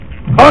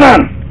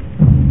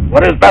Conan,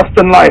 what is best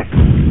in life?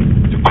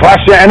 To crush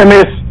your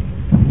enemies,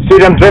 see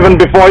them driven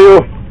before you,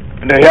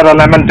 and to hear the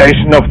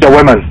lamentation of the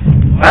women.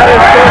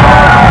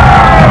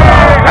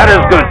 That is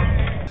good.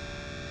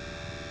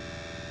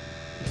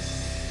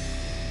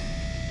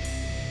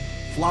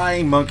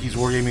 Flying Monkeys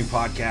Wargaming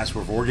Podcast,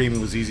 where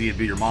Wargaming was easy, it'd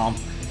be your mom.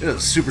 It is a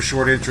super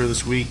short intro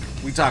this week.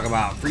 We talk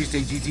about Free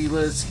State GT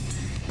lists,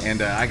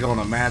 and I go on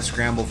a mad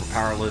scramble for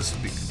Powerfists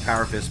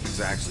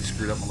because I actually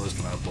screwed up my list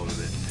when I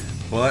uploaded it.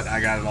 But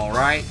I got it all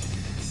right.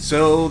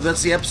 So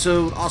that's the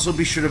episode. Also,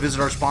 be sure to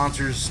visit our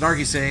sponsors,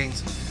 Snarky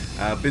Sayings.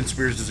 Ben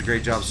Spears does a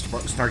great job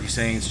with Snarky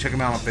Sayings. Check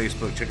him out on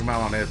Facebook. Check him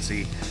out on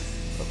Etsy.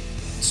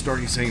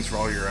 Snarky Sayings for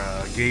all your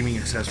gaming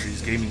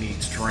accessories, gaming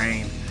needs,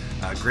 terrain.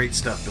 Great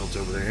stuff built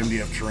over there.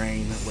 MDF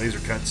terrain, laser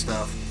cut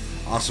stuff.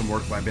 Awesome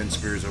work by Ben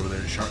Spears over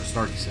there at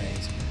Snarky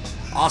Sayings.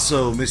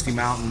 Also, Misty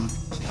Mountain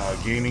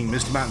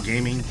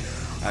Gaming.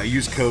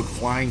 Use code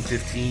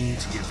FLYING15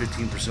 to get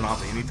 15%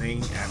 off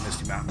anything at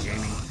Misty Mountain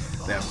Gaming.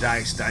 They have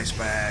dice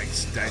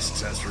bags, dice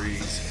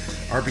accessories,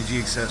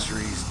 RPG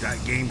accessories,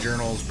 game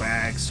journals,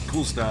 bags,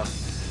 cool stuff.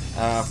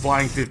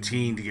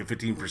 Flying15 to get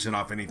 15%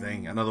 off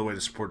anything. Another way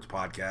to support the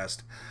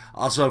podcast.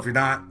 Also, if you're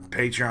not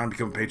Patreon,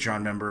 become a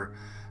Patreon member.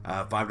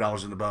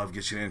 $5 and above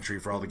gets you an entry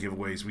for all the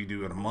giveaways we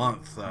do in a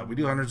month. We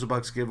do hundreds of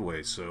bucks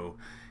giveaways, so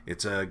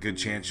it's a good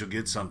chance you'll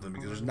get something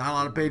because there's not a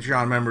lot of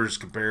Patreon members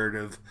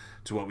comparative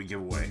to what we give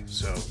away.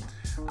 So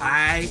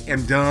I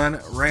am done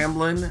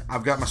rambling.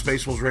 I've got my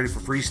Space Wolves ready for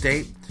Free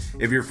State.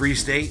 If you're Free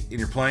State and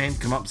you're playing,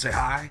 come up and say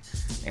hi.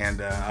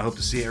 And I hope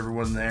to see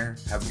everyone there.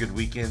 Have a good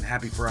weekend.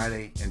 Happy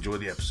Friday. Enjoy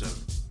the episode.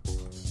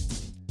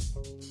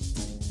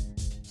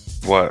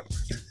 What?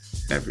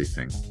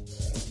 Everything.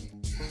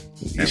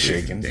 He's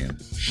shaking. Damn.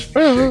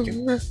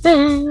 Shaking.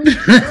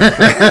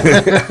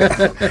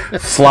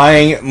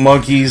 Flying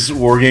Monkeys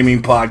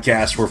Wargaming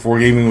Podcast, where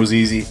Wargaming was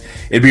easy.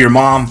 It'd be your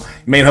mom.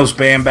 Main host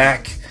Bam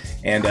back.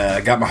 And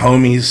got my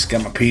homies,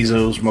 got my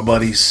Pizzos, my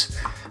buddies.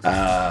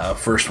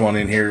 First one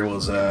in here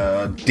was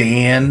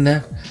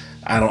Dan.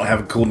 I don't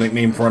have a cool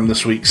nickname for him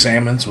this week.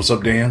 Salmons. What's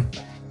up, Dan?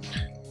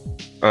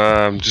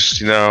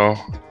 Just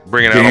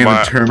bringing Dan out all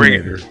my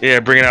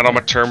Terminator. bringing out all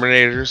my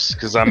Terminators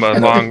because I'm a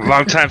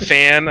long time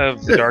fan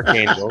of the Dark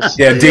Angels.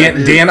 Yeah,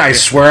 Dan. I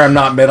swear I'm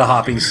not meta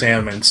hopping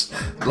salmons.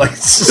 Like,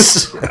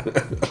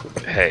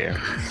 Hey,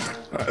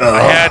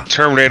 I had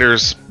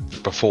Terminators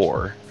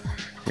before.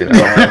 You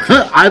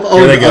know? I've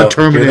owned go. a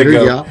Terminator. Here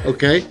they go. Yeah.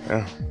 Okay.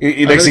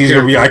 Next thing is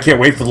gonna be, I can't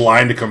wait for the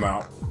line to come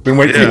out. Been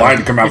waiting for the line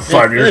to come out for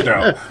 5 years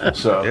now.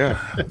 So Yeah.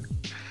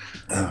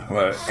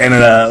 And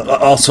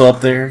also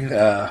up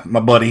there, my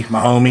buddy,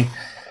 my homie,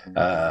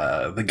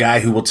 the guy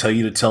who will tell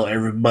you to tell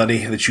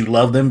everybody that you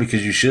love them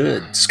because you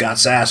should. Scott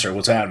Sasser,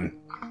 what's happening?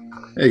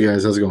 Hey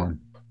guys, how's it going?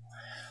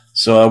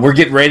 So we're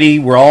getting ready.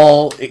 We're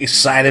all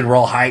excited. We're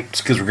all hyped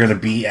because we're going to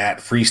be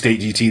at Free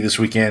State GT this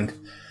weekend.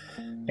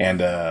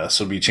 And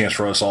so it'll be a chance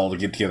for us all to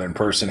get together in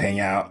person, hang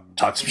out,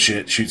 talk some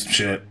shit, shoot some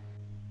shit.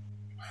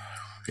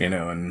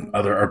 And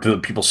other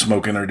people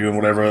smoking or doing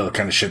whatever other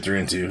kind of shit they're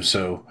into.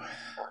 So,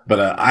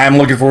 but I am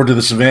looking forward to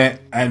this event.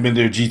 I haven't been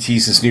to a GT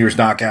since New Year's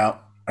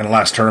Knockout. And the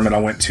last tournament I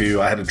went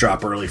to, I had to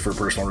drop early for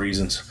personal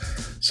reasons.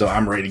 So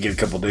I'm ready to get a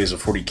couple of days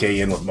of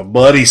 40K in with my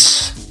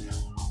buddies.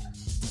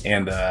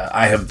 And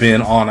I have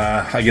been on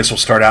I guess we'll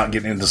start out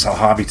getting into some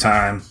hobby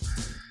time.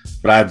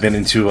 But I've been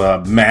into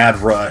a mad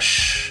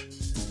rush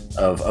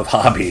of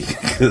hobby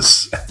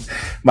because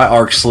my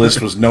ARCs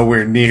list was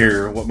nowhere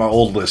near what my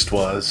old list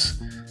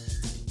was.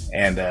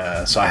 And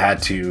so I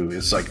had to,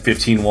 it's like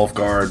 15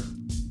 Wolfguard,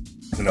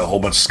 a whole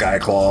bunch of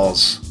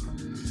Skyclaws.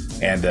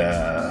 And,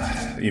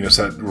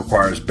 so that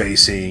requires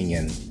basing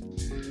and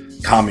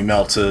commie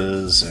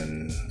meltas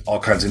and all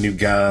kinds of new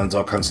guns,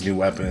 all kinds of new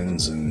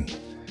weapons. And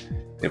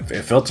it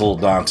felt a little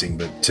daunting,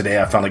 but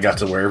today I finally got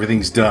to where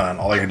everything's done.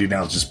 All I gotta do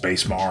now is just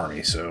base my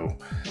army. So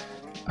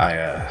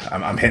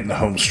I'm hitting the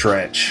home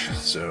stretch.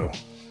 So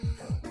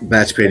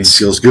Batch painting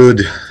feels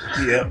good.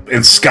 Yep.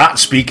 And Scott,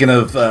 speaking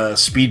of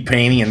speed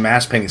painting and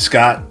mass painting,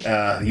 Scott,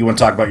 you want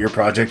to talk about your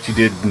project you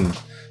did in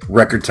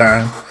record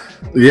time?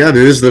 Yeah,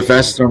 this is the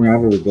fastest army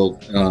I've ever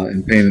built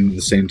and painted at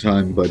the same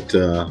time. But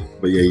yeah,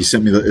 you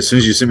sent me as soon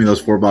as you sent me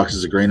those 4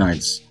 boxes of Grey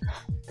Knights,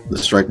 the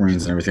Strike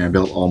Marines and everything. I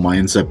built all my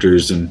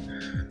Inceptors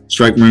and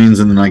Strike Marines,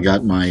 and then I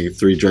got my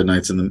 4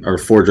 Dreadnoughts in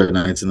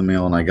the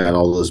mail, and I got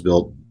all those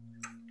built,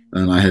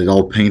 and I had it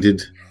all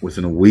painted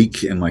within a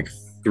week and like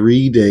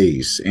 3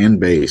 days and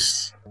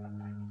based.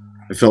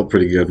 It felt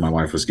pretty good. My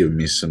wife was giving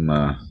me some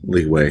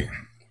leeway.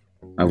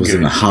 I was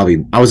in the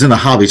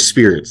hobby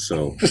spirit,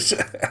 so.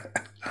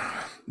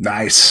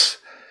 Nice.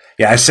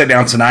 Yeah, I sat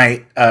down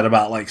tonight at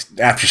about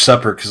after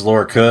supper because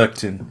Laura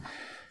cooked, and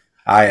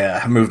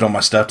I moved all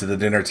my stuff to the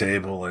dinner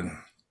table, and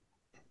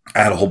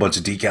I had a whole bunch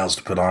of decals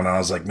to put on. And I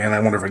was like, man, I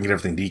wonder if I can get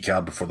everything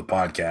decaled before the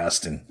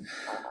podcast, and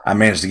I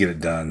managed to get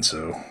it done.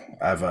 So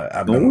I've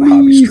been on a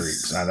hobby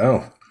streak. I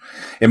know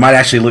it might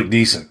actually look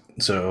decent.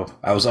 So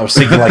I was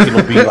thinking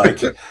it'll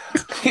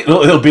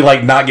be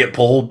like not get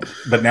pulled,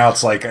 but now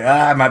it's like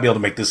I might be able to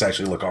make this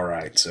actually look all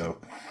right. So.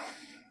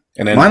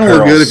 And then mine will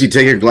look good if you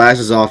take your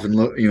glasses off and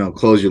look,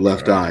 close your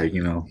left eye.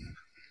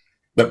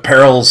 But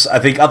Perils, I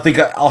think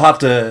I'll have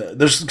to.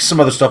 There's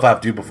some other stuff I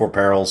have to do before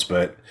Perils,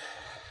 but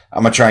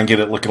I'm gonna try and get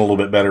it looking a little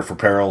bit better for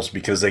Perils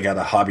because they got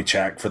a hobby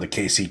check for the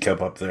KC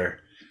Cup up there.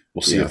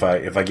 We'll see if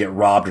I get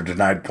robbed or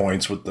denied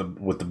points with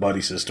the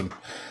buddy system.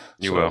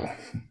 You will.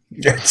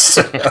 Yes.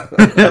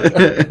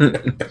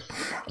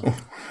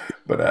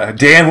 But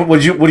Dan, what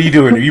are you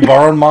doing? Are you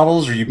borrowing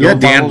models? Or you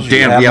building models?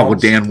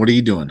 Dan, what are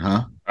you doing,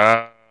 huh?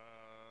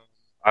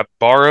 I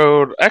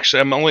borrowed. Actually,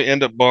 I'm only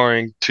end up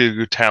borrowing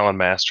 2 Talon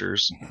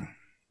Masters,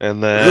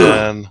 and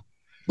then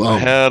I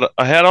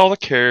had all the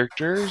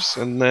characters,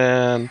 and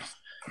then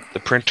the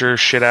printer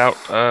shit out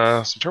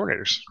some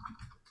Terminators.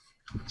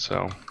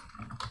 So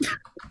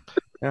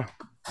yeah,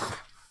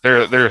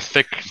 they're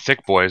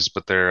thick boys,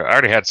 but I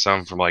already had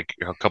some from like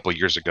a couple of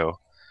years ago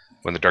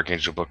when the Dark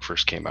Angel book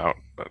first came out.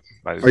 But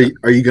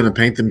are you going to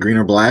paint them green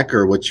or black,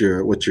 or what's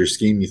your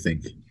scheme? You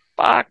think?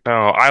 Fuck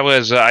no.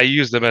 I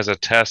used them as a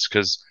test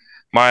because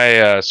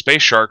my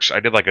Space Sharks, I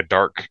did like a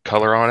dark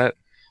color on it,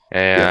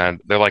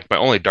 and they're like my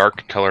only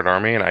dark colored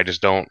army, and I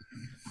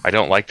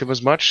don't like them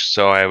as much.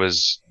 So I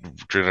was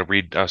thinking of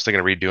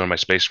redoing my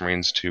Space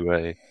Marines to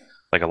a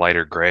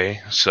lighter gray.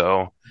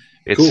 So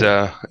it's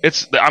cool.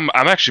 I'm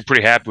actually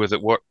pretty happy with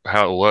it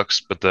how it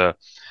looks, but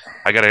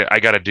I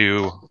gotta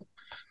do.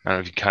 I don't know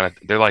if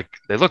you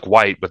they look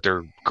white, but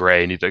they're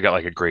gray, and they got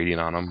like a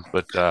gradient on them.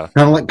 But kind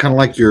of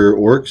like your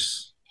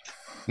orcs.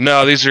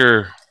 No, these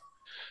are.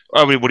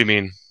 Oh, what do you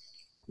mean?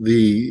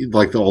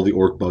 All the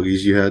orc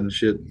buggies you had and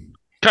shit.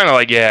 Kind of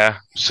like, yeah.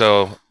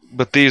 So,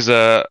 but these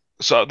so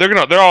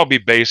they'll all be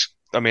base.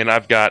 I mean,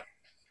 I've got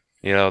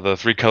the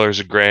 3 colors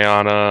of gray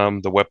on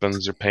them. The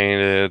weapons are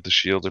painted. The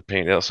shields are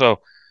painted. So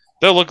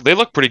they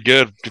look pretty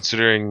good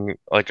considering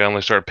I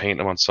only started painting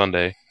them on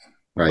Sunday.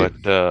 Right.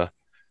 But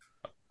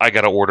I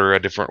got to order a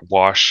different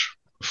wash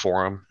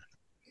for them,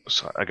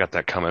 so I got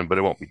that coming, but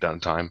it won't be done in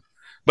time.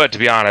 But to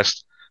be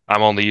honest,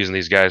 I'm only using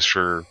these guys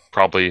for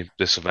probably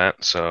this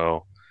event,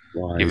 so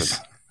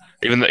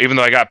even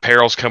though I got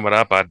Perils coming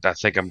up, I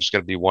think I'm just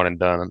gonna be one and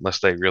done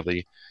unless they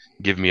really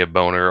give me a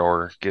boner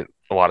or get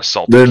a lot of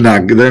salt. They're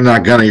not gonna.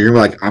 You're gonna be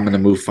like, I'm gonna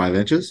move 5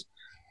 inches.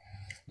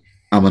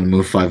 I'm gonna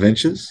move 5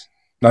 inches.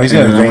 No, he's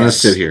gonna. I'm gonna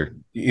sit here.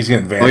 He's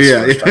gonna advance. Oh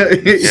yeah.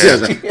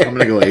 I'm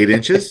gonna go 8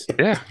 inches.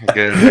 Yeah,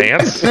 get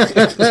advance.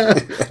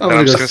 I'm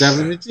gonna go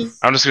 7 inches.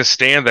 I'm just gonna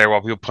stand there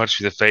while people punch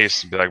you in the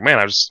face and be like, "Man,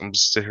 I'm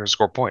just sit here and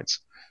score points."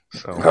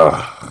 So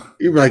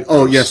you're like,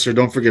 "Oh yes, sir.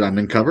 Don't forget, I'm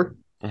in cover."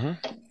 Mm-hmm.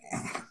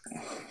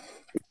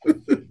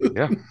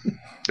 Yeah,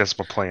 that's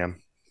my plan.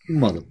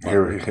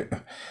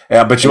 Motherfucker.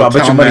 Yeah, but I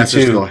bet you money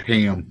too. Go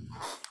ham.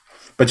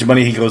 Bet you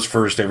money he goes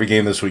first every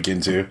game this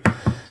weekend too.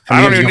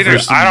 I don't even need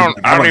it. I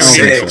don't even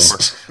need it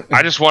first.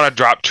 I just want to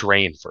drop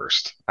terrain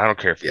first. I don't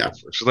care if you go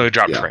first. So let me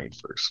drop terrain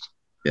first.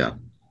 Yeah.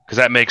 Because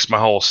that makes my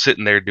whole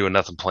sitting there doing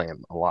nothing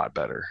plan a lot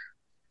better.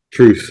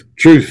 Truth.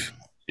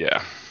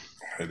 Yeah.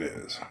 It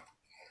is.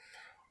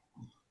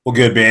 Well,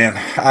 good, man.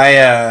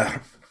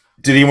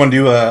 Did anyone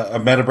do a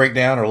meta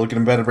breakdown or look at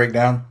a meta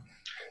breakdown?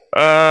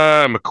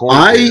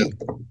 McCord.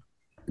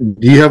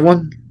 Do you have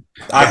one?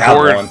 I have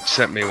one.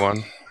 Sent me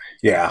one.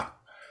 Yeah.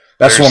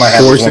 That's the one I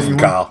had. One from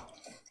Kyle.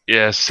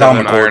 Yeah,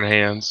 7 Iron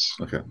Hands.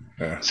 Okay.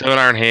 Yeah. 7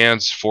 Iron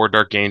Hands, 4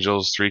 Dark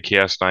Angels, 3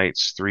 Chaos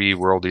Knights, 3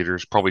 World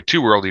Eaters, probably 2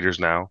 World Eaters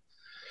now,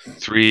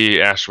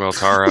 3 Astra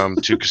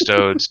Militarum, 2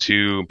 Custodes,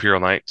 2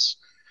 Imperial Knights,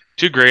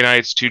 2 Grey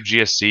Knights, 2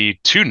 GSC,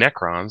 2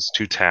 Necrons,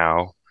 2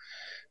 Tau,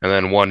 and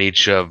then 1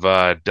 each of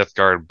Death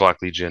Guard,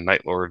 Black Legion,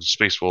 Night Lords,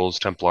 Space Wolves,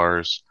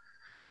 Templars,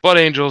 Blood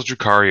Angels,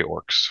 Drukhari,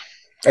 Orcs.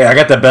 Hey, I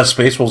got that best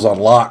Space Wolves on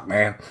lock,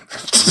 man.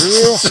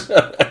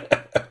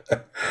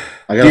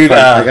 I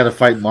gotta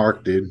fight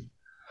Mark, dude.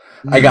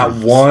 I got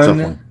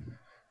one.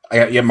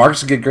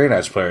 Mark's a good Grey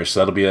Knights player,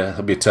 so that'll be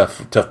a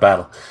tough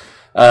battle.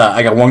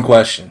 I got one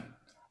question.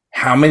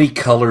 How many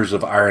colors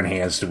of Iron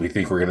Hands do we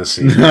think we're gonna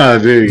see? No,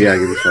 dude, yeah,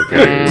 get the fuck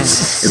out of here.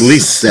 At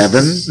least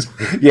 7.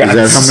 Yeah, is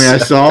that how many I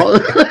saw?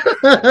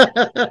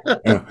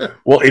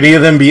 Will any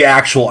of them be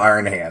actual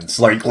Iron Hands,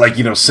 like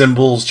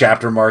symbols,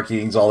 chapter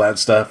markings, all that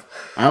stuff?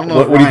 I don't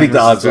know. What do you think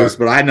the odds are?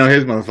 But I know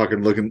his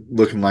motherfucking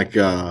looking like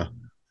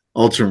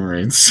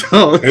Ultramarines.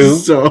 So, who?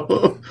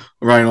 So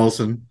Ryan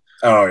Olsen.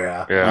 Oh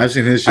yeah. I've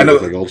seen his shit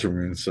look like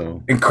Ultramarines.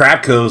 So and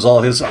Krapko's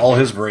all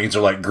his Marines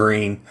are like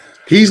green.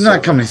 He's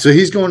not coming. So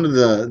he's going to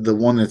the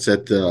one that's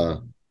at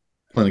the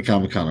Planet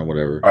Comic Con or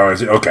whatever. Oh,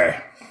 is it okay?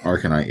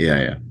 Arcanite,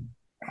 yeah.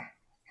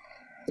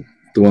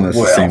 The one that's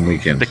the same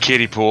weekend. The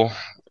kiddie pool.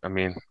 I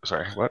mean,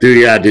 sorry, what?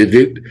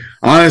 Dude.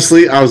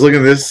 Honestly, I was looking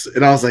at this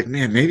and I was like,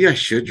 man, maybe I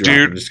should drop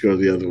and just go to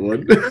the other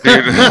one.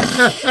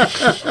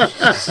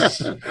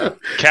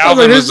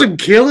 Calvin, there's some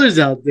killers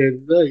out there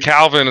today.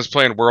 Calvin is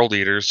playing World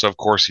Eaters, so of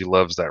course he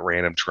loves that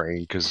random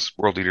terrain because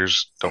World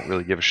Eaters don't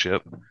really give a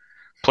shit.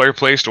 Player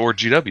placed or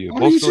GW,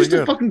 both he's really just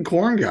good. A fucking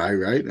corn guy,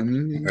 right? I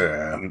mean,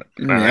 in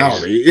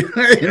reality, he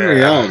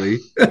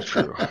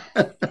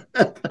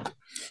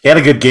had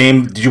a good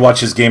game. Did you watch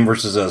his game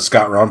versus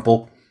Scott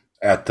Rumpel?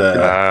 at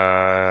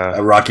the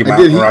Rocky I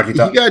Mountain, did. Rocky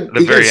Top. He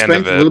got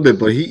spanked a little bit,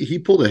 but he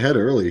pulled ahead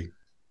early.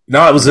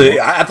 No, it was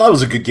I thought it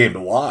was a good game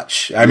to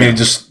watch. I mean,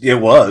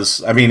 it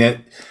was. I mean,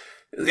 it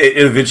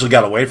eventually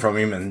got away from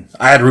him, and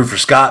I had to root for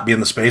Scott being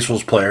the Space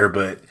Wolves player,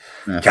 but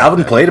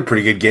Calvin played a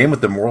pretty good game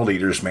with them World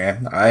Eaters,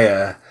 man.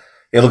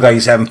 It looked like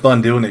he's having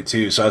fun doing it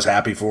too, so I was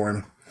happy for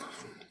him.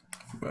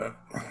 But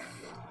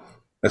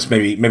that's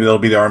maybe that'll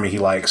be the army he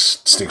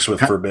sticks with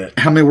for a bit.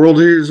 How many World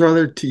Eaters are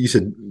there? You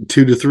said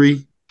 2 to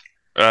 3.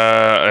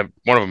 One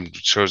of them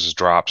shows his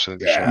drops.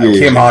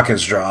 Cam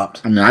Hawkins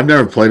dropped. I mean, I've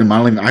never played him.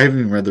 I haven't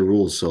even read the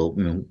rules, so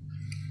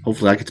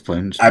hopefully I get to play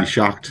him. I'd be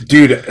shocked,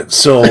 dude.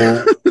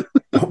 So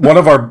one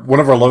of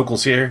our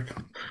locals here,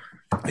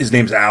 his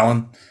name's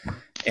Alan,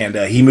 and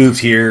he moved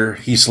here.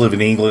 He used to live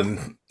in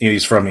England.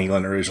 He's from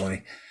England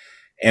originally,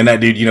 and that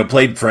dude,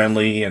 played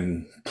friendly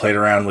and played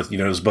around with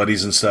his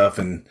buddies and stuff,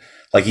 and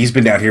he's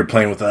been down here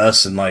playing with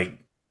us and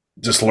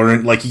just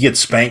learning. He gets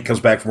spanked, comes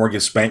back for more,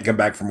 gets spanked, come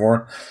back for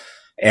more.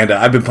 And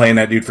I've been playing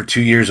that dude for 2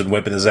 years and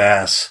whipping his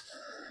ass.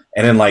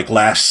 And then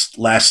last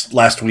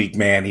week,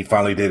 man, he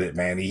finally did it,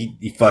 man.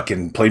 He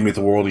fucking played me with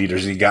the World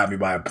Eaters and he got me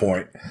by a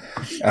point.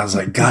 I was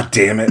like, God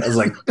damn it. I was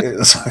like,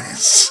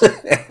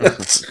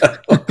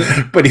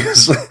 but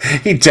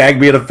he tagged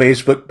me in a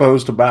Facebook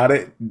post about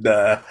it.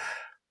 But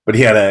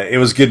it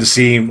was good to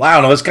see him. I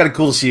don't know. It's kind of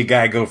cool to see a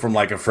guy go from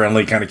a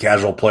friendly kind of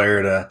casual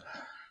player to,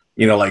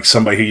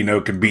 somebody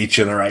who can beat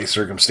you in the right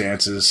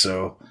circumstances.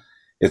 So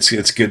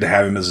it's good to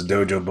have him as a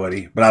dojo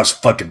buddy. But I was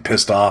fucking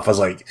pissed off. I was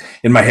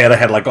in my head, I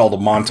had all the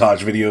montage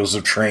videos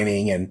of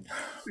training and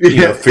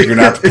figuring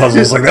out the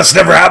puzzles. That's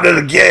never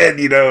happening again,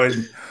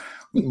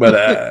 but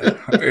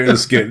it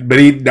was good. But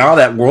now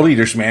that World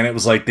Eaters, man, it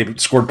was they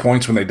scored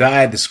points when they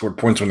died. They scored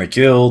points when they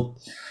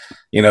killed.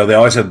 They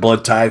always had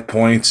blood tithe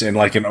points and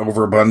an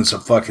overabundance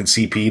of fucking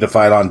CP to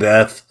fight on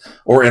death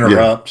or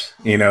interrupt.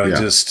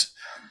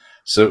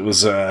 So it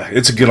was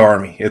it's a good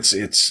army. It's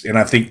and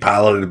I think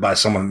piloted by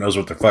someone who knows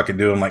what they're fucking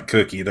doing, like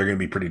Cookie, they're going to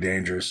be pretty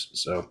dangerous.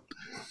 So,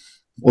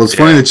 well, it's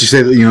funny that you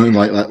say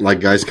that.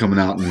 Like guys coming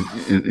out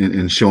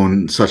and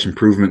showing such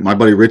improvement. My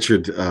buddy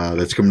Richard,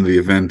 that's coming to the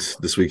event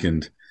this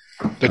weekend,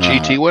 the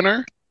GT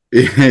winner.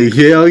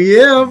 Hell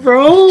yeah,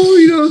 bro!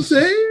 You know what I'm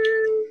saying?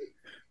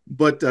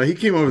 But he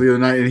came over the other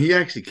night and he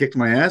actually kicked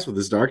my ass with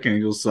his Dark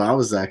Angels. So I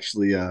was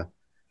actually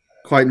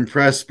quite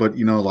impressed. But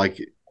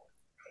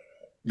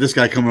this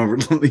guy coming over,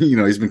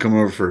 he's been coming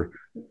over for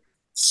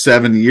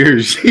 7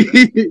 years,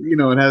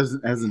 and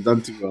hasn't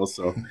done too well.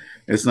 So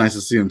it's nice to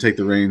see him take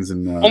the reins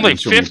and only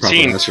and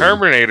 15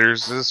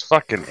 Terminators. This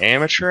fucking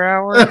amateur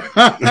hour.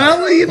 Well,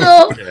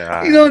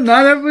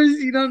 not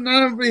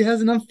everybody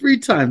has enough free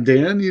time,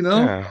 Dan.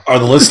 Are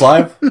the lists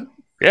live?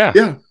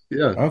 Yeah.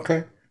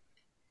 Okay.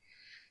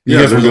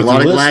 Yeah, there's a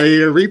lot of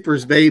Gladiator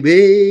Reapers,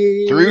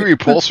 baby. 3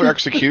 Repulsor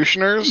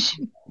Executioners.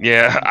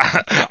 Yeah,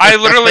 I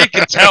literally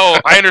can tell.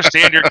 I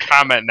understand your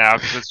comment now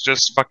because it's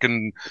just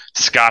fucking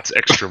Scott's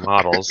extra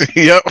models.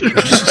 Yep.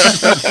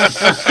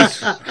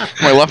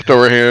 My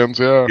leftover hands.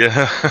 Yeah.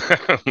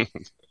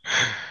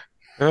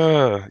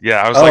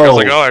 Yeah. I was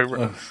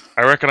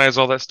I recognize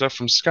all that stuff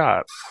from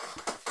Scott.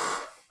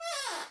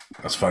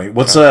 That's funny.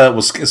 What's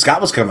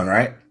Scott was coming,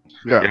 right?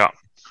 Yeah.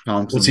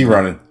 What's he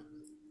running?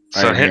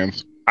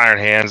 Iron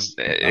Hands.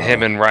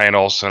 Him and Ryan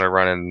Olsen are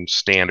running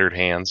standard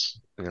hands.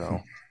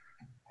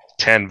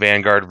 10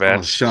 Vanguard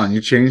vets. Oh, Sean,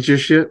 you changed your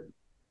shit?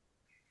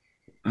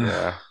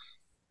 Yeah.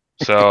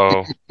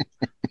 So,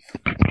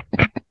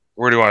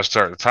 where do you want to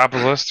start? The top of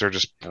the list or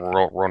just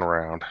run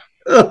around?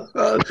 Let's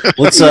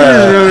what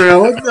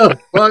the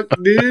fuck,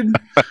 dude?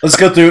 Let's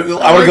go through.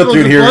 I want to go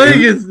through here. I want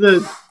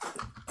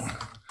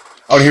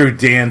to hear who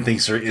Dan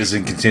thinks is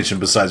in contention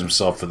besides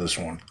himself for this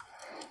one.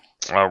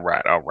 All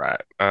right.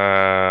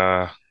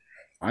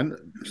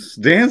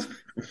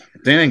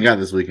 Dan ain't got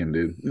this weekend,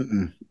 dude.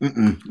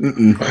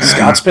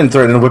 Scott's been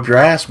threatening to whip your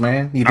ass,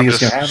 man. You think it's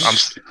gonna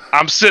happen?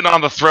 I'm sitting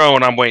on the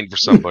throne. I'm waiting for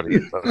somebody.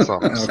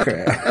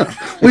 Okay.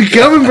 We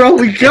coming, bro.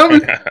 We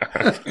coming.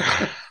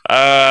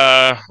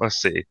 Let's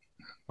see.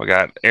 We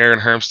got Aaron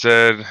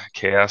Hermstead,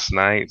 Chaos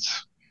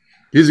Knights.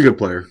 He's a good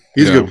player.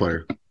 He's a good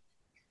player.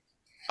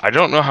 I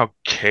don't know how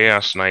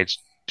Chaos Knights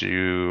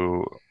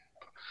do.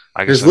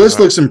 His list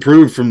looks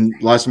improved from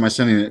last time I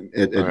sent him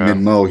at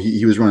Mid-Mo.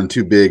 He was running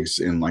 2 bigs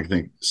and I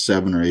think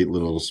 7 or 8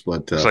 littles.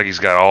 But looks like he's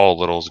got all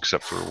littles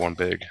except for 1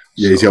 big.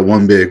 Yeah, he's got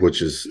 1 big,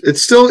 which is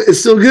it's still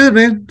good,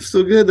 man. It's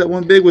still good. That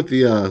 1 big with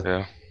the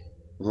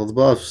with all the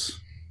buffs.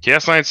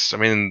 Chaos Knights, I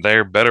mean,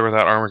 they're better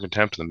without armor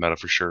contempt in the meta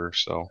for sure.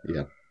 So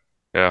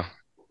yeah.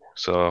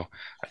 So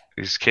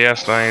these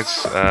Chaos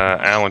Knights,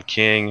 Alan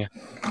King,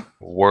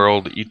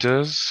 World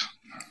Eaters.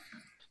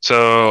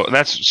 So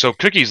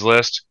Cookie's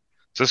list.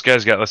 So this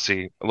guy's got, let's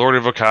see, Lord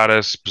of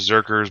Vocatus,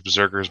 Berserkers,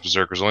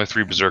 only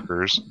 3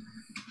 Berserkers, 2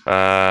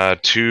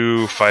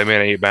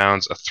 5-man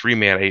 8-bounds, a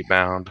 3-man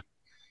 8-bound,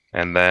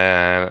 and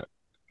then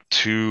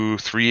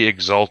 3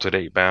 Exalted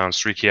 8-bounds,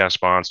 3 Chaos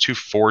Bonds, 2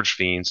 Forge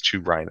Fiends, 2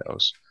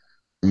 Rhinos.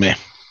 Meh.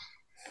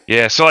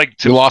 Yeah, so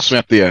you lost me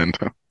at the end.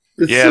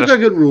 It's still got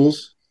good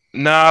rules.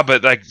 Nah,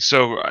 but like,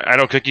 so I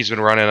know Cookie's been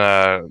running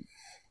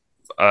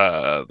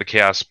the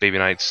Chaos Baby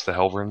Knights, the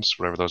Helverins,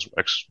 whatever those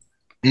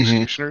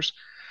executioners.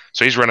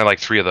 So he's running like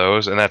 3 of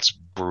those, and that's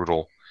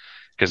brutal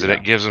because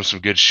it gives him some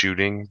good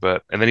shooting.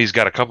 And then he's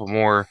got a couple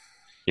more,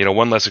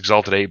 one less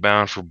Exalted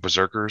 8-bound for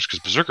Berserkers, because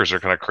Berserkers are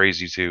kind of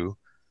crazy too.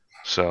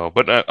 So,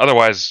 but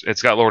otherwise,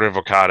 it's got Lord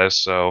Invocatus,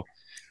 so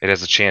it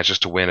has a chance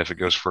just to win if it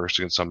goes first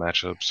against some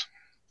matchups.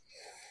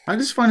 I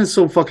just find it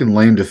so fucking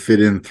lame to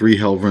fit in 3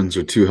 Helverins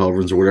or 2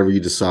 Helverins or whatever you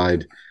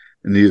decide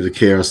in either the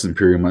Chaos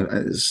Imperium.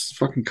 It's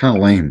fucking kind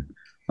of lame.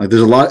 Like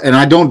there's a lot, and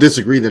I don't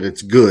disagree that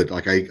it's good.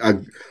 Like I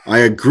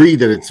agree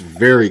that it's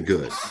very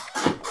good,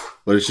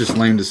 but it's just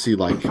lame to see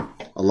like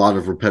a lot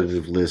of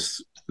repetitive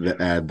lists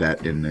that add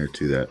that in there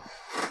to that.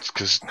 It's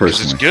because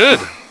it's good.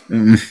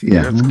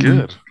 Yeah, it's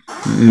good.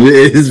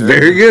 It is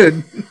very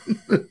good.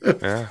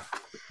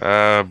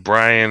 Yeah.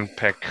 Brian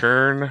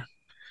Peckern,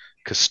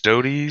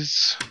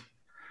 Custodes.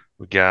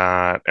 We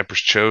got Empress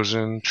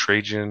Chosen,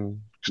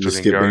 Trajan,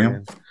 Custodian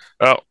Guardian.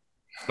 Bam?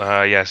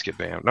 Yeah, skip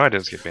Bam. No, I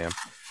didn't skip Bam.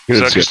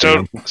 So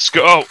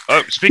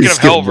speaking of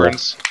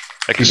Helverins,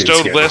 a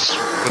Custode list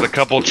with a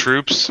couple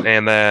troops,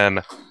 and then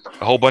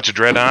a whole bunch of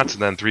Dreadnoughts,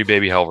 and then 3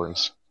 baby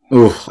Helverins.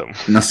 Oh, so,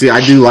 now see,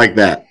 I do like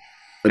that.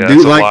 I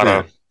do like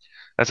that.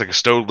 That's a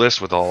Custode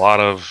list with a lot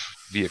of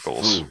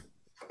vehicles. Ooh.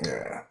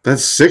 Yeah,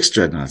 that's 6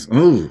 Dreadnoughts.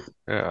 Ooh.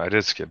 Yeah, I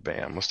did skip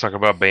Bam. Let's talk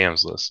about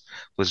Bam's list.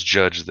 Let's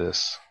judge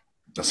this.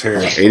 Let's hear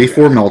it.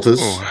 84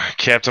 Meltas.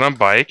 Captain on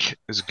Bike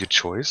is a good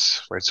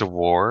choice. Rights of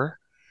War.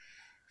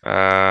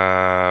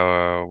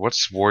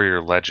 What's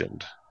Warrior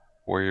Legend?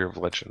 Warrior of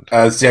Legend.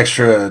 It's the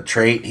extra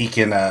trait. He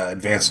can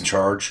advance and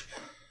charge.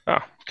 Oh,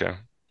 okay.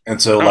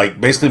 And so, like,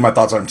 basically, my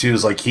thoughts on him too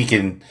is like he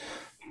can.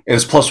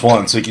 It's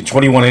 +1, so he can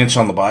 21 inch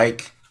on the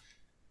bike,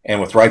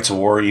 and with Rights of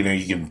War, you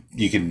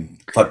can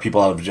cut people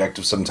out of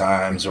objectives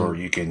sometimes, or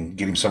you can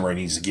get him somewhere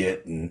he needs to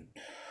get and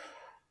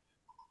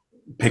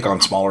pick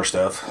on smaller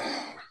stuff.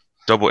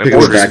 Double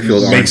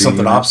backfield make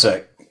something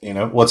OPSEC.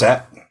 What's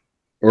that?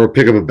 Or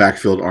pick up a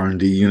backfield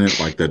R&D unit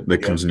like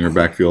that comes in your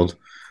backfield.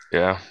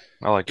 Yeah,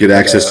 I like Get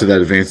access to that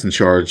advance and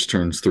charge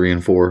turns 3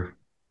 and 4.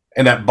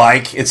 And that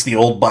bike, it's the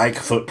old bike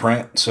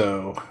footprint,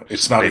 so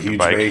it's not a huge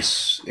bike.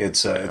 Base.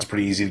 It's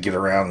pretty easy to get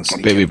around and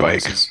sneak baby in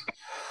bike. places.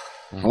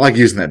 I like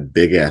using that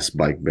big ass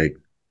bike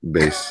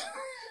base.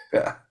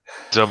 Yeah.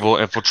 Double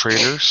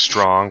Infiltrator,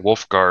 Strong,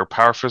 Wolfguard,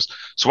 Powerfist.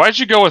 So why did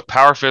you go with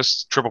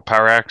Powerfist, Triple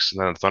Power Axe,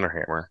 and then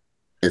Thunderhammer?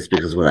 It's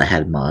because of what I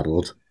had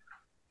modeled.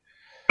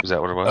 Is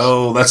that what it was?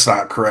 Oh, that's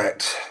not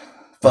correct.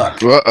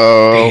 Fuck.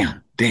 Uh-oh.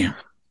 Damn.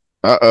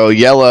 Uh-oh,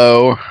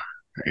 yellow.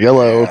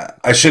 Yeah,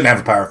 I shouldn't have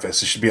a Power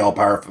Fist. It should be all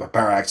Power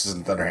Axes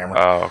and Thunderhammer.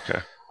 Oh, okay.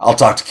 I'll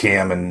talk to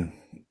Cam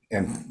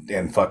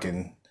and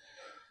fucking...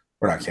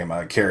 We're not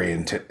Cam, Carrie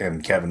and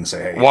Kevin and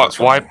say, hey...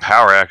 Why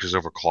Power Axes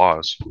over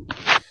Claws?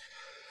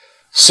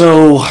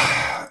 So,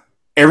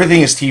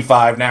 everything is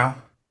T5 now.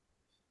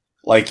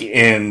 Like,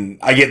 and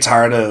I get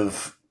tired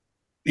of...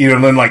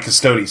 then like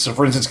Custodes. So,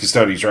 for instance,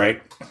 Custodes,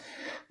 right?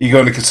 You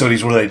go into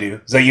Custodes, what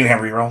do? Is that you didn't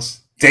have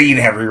rerolls?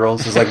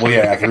 It's like, well,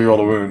 yeah, I can reroll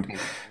the wound.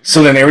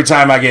 So then every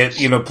time I get,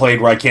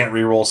 played where I can't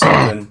reroll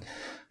something,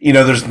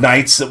 there's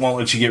knights that won't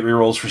let you get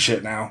rerolls for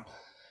shit now.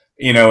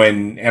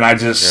 And I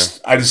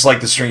just like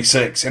the Strength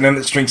 6. And then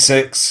the Strength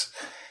 6,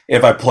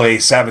 if I play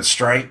Savage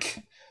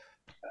Strike,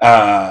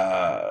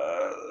 I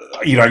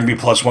can be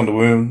 +1 to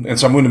wound. And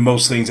so I'm wounding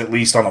most things at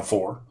least on a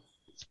 4.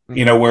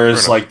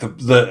 Whereas like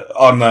the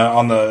on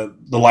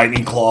the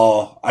Lightning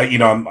Claw,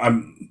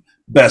 I'm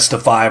best to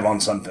 5 on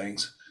some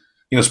things.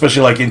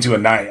 Especially like into a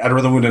knight. I'd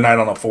rather wound a knight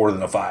on a 4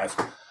 than a 5.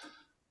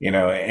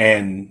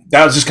 And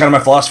that was just kind of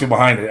my philosophy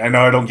behind it. I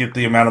know I don't get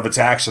the amount of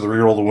attacks or the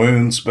reroll the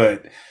wounds,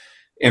 but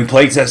in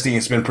playtesting,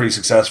 it's been pretty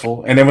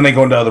successful. And then when they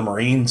go into other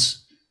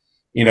Marines,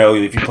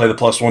 if you play the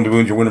 +1 to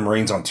wound, you're winning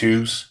Marines on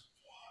 2s.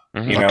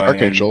 Like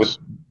Archangels.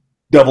 And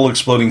double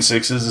exploding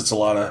 6s, it's a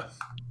lot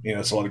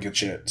of good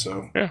shit.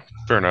 So yeah,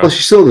 fair enough. Well,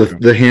 she's still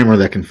the hammer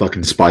that can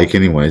fucking spike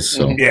anyways.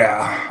 So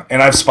yeah,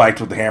 and I've spiked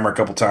with the hammer a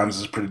couple times.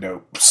 It's pretty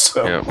dope.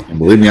 So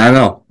believe me, I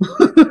know.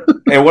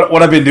 And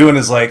what I've been doing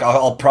is like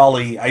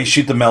I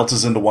shoot the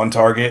Meltas into one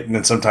target, and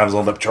then sometimes I'll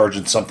end up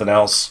charging something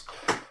else,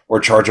 or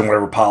charging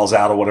whatever piles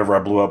out or whatever I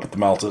blew up with the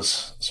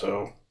Meltas.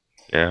 So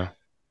yeah,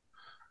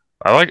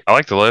 I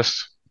like the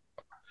list.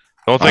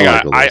 The only thing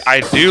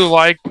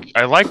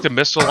I like the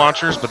missile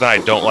launchers, but then I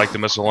don't like the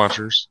missile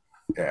launchers.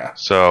 Yeah.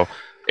 So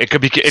it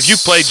could be if you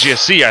play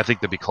GSC, I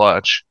think that'd be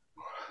clutch.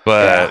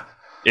 But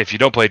if you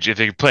don't play, if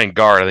you're playing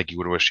guard, I think you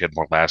would wish you had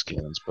more last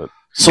cannons. But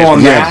so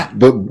on that,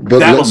 but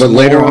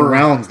later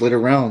rounds, with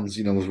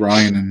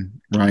Ryan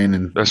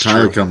and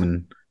Tyler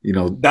coming,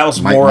 that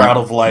was more out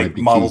of like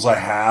models I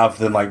have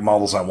than like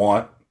models I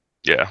want.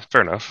 Yeah, fair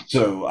enough.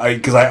 So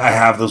because I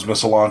have those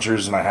missile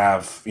launchers and I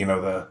have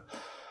the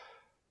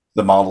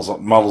models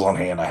on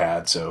hand I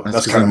had. So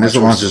that's kind of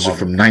missile launchers are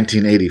from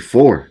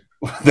 1984.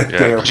 Did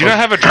you not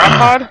have a drop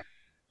pod?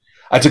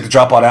 I took the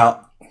drop pod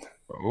out.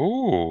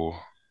 Ooh.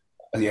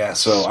 Yeah,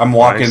 so I'm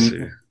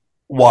walking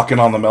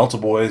on the Melta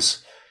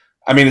Boys.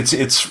 I mean,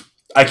 it's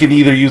I can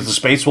either use the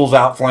Space Wolves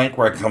outflank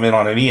where I can come in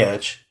on any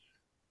edge.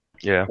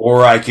 Yeah.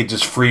 Or I could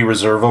just free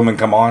reserve them and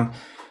come on.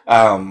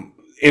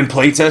 In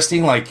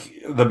playtesting, like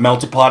the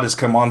Meltipod has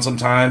come on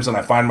sometimes, and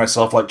I find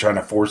myself like trying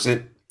to force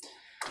it.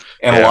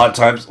 And a lot of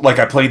times, like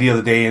I played the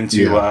other day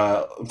into,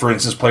 for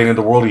instance, playing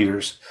into World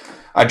Eaters,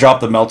 I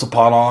dropped the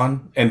Meltipod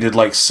on and did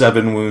like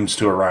 7 wounds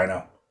to a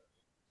Rhino.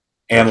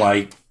 And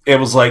like, it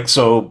was like,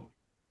 so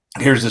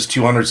here's this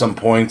 200 some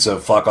points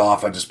of fuck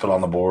off I just put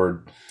on the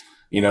board.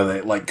 You know,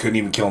 they like couldn't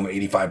even kill an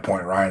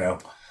 85-point Rhino.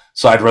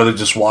 So I'd rather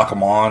just walk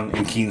them on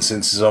and keen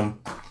senses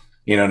them,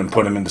 you know, and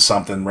put them into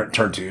something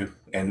turn 2.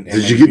 And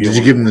did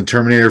you give them the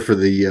Terminator for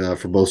the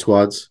for both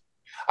squads?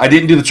 I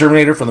didn't do the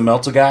Terminator for the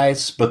Melta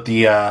guys, but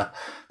the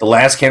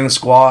last cannon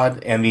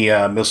squad and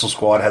the missile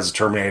squad has a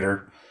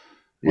Terminator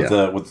with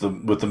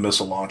the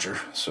missile launcher.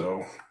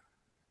 So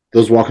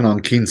those walking on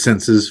keen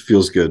senses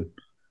feels good.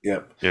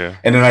 Yep. Yeah.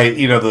 And then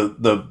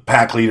the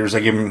pack leaders, I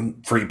give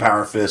them free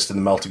Power Fist and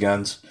the Melta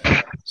guns.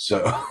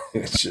 So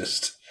it's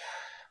just,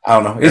 I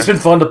don't know. It's been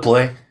fun to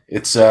play.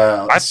 It's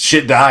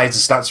shit dies.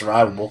 It's not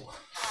survivable.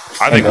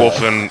 I think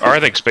I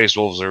think Space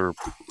Wolves are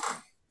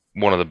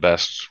one of the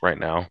best right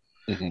now.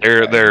 Mm-hmm.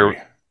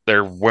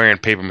 They're wearing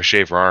paper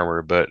mache for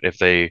armor, but if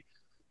they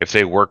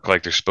work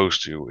like they're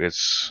supposed to,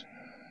 it's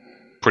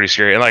pretty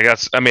scary. And like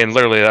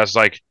literally that's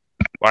like,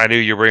 I knew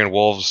you were bringing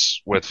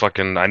wolves with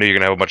fucking. I knew you're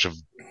gonna have a bunch of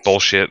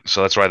bullshit,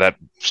 so that's why that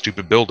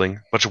stupid building,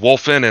 bunch of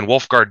Wolfen and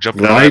Wolfguard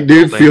jumping out. Right,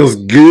 dude, feels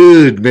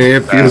good,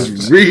 man.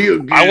 Feels real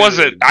good.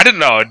 I didn't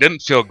know. It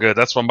didn't feel good.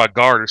 That's why my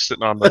guard is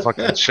sitting on the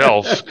fucking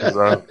shelf because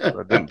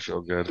that didn't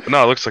feel good. But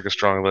no, it looks like a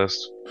strong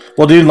list.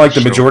 Well, dude, like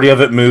the majority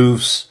of it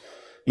moves,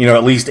 you know,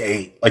 at least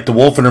 8. Like the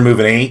Wolfen are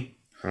moving 8,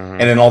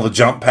 and then all the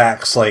jump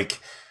packs. Like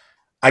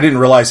I didn't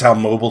realize how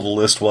mobile the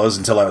list was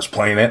until I was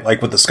playing it.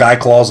 Like with the Sky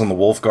Claws and the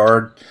Wolf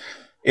Guard,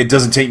 it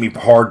doesn't take me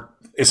hard.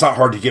 It's not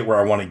hard to get where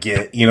I want to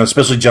get, you know,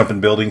 especially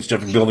jumping building to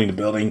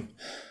building,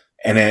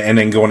 and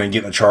then going and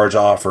getting a charge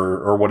off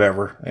or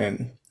whatever.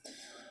 And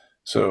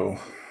so,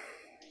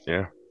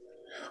 yeah,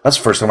 that's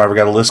the first time I ever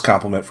got a list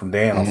compliment from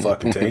Dan. I'll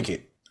fucking take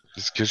it.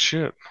 It's good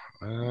shit.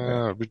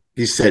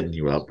 He's setting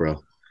you up, bro.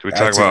 Do we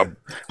talk about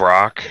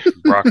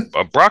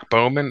Brock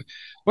Bowman?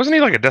 Wasn't he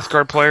like a Death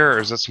Guard player, or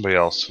is that somebody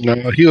else?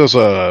 No, he was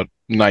a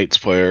Knights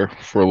player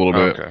for a little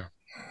bit. Okay.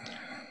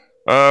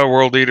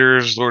 World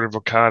Eaters, Lord of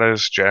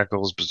Vocatus,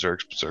 Jackals,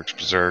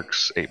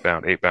 Berserks,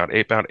 8-bound.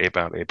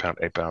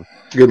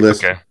 Good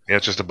list. Okay. Yeah,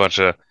 it's just a bunch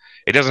of...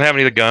 It doesn't have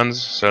any of the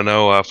guns, so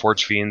no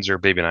Forge Fiends or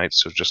Baby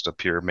Knights, so just a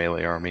pure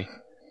melee army.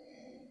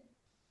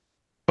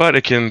 But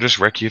it can just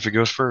wreck you if it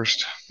goes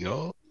first.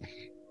 Yup.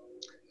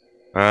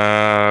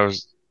 Cal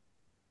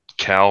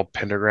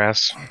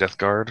Pendergrass, Death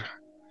Guard.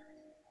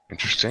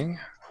 Interesting.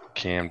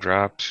 Cam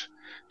dropped.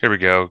 Here we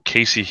go.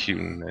 Casey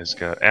Houghton has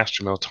got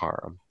Astra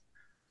Militarum.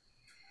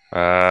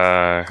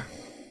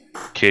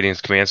 Cadian's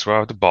Command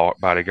Squad with the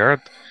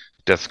Bodyguard.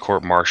 Death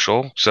Court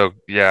Marshal. So,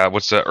 yeah,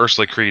 what's the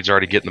Ursula Creed's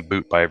already getting the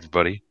boot by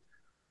everybody.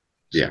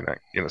 So yeah. You're not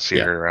going to see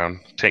her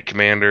around. Tank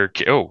Commander.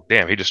 Oh,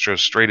 damn, he just drove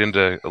straight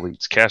into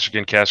Elites.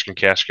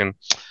 Kashigan.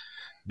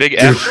 Big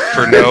F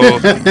for no...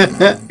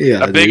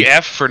 big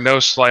F for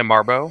no Sly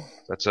Marbo.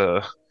 It's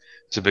a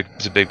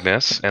big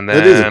miss. And then...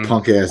 That is a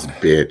punk-ass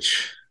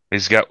bitch.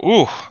 He's got...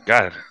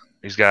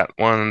 He's got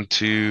 1,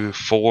 2,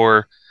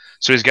 4...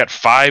 So he's got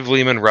 5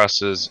 Lehman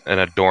Russes and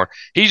a Dorn.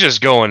 He's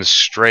just going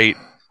straight.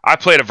 I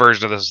played a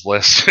version of this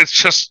list. It's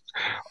just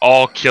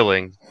all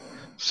killing.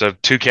 So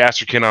 2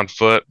 Casterkin on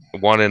foot,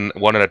 one in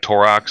a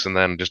Torox, and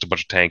then just a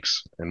bunch of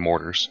tanks and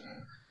mortars.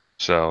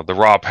 So the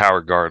raw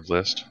power guard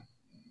list.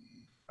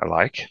 I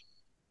like.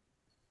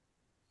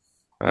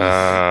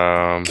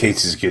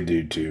 Casey's a good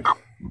dude too.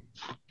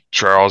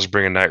 Charles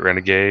bringing Night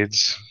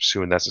Renegades.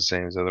 Assuming that's the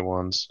same as the other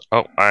ones.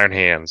 Oh, Iron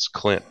Hands.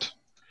 Clint.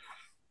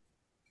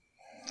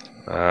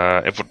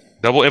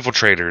 Double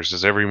infiltrators.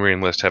 Does every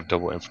Marine list have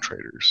double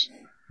infiltrators?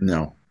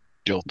 No.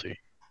 Guilty.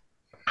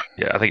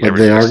 Yeah, I think but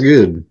they are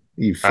good.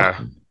 You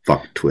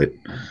fuck twit.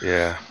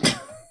 Yeah.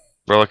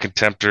 Relic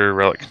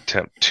Contemptor,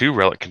 2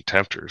 Relic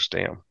Contemptors.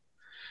 Damn.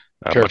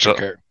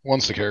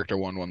 One's the character,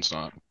 one's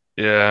not.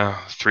 Yeah.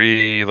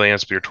 3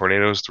 Land Speeder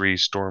Tornadoes, 3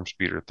 Storm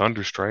Speeder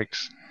Thunder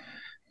Strikes,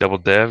 Double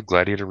Dev,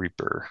 Gladiator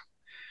Reaper.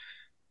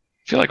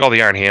 I feel like all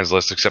the Iron Hands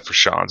lists, except for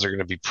Sean's, are going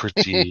to be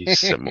pretty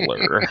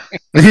similar.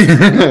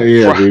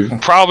 Yeah,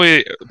 dude.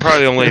 Probably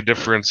the only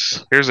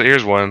difference.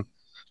 Here's one.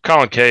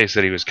 Colin K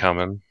said he was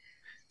coming,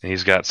 and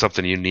he's got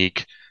something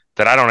unique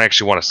that I don't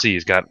actually want to see.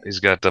 He's got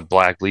the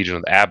Black Legion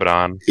with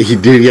Abaddon.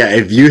 Dude, yeah.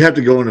 If you have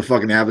to go into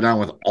fucking Abaddon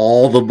with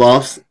all the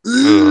buffs,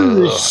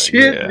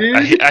 shit, yeah.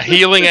 dude. A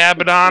healing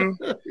Abaddon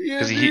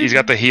because he's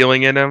got the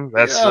healing in him.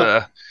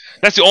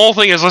 That's the only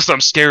thing is list I'm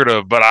scared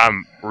of, but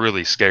I'm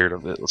really scared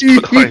of it.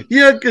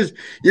 Yeah, because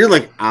you're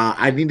like,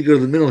 I need to go to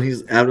the middle.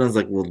 Abaddon's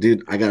like, well,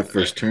 dude, I got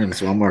first turn,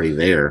 so I'm already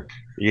there.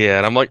 Yeah,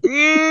 and I'm like,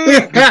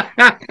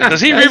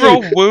 does he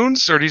reroll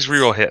wounds or does he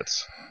reroll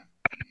hits?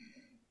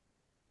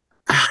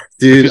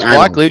 Dude, if he's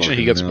Black Legion,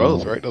 he gets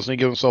both, right? Doesn't he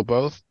give himself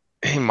both?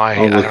 He might.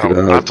 I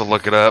have to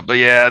look it up. But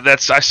yeah,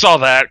 I saw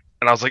that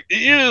and I was like,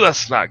 ew,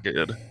 that's not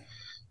good.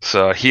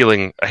 So a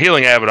healing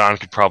Abaddon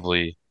could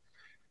probably.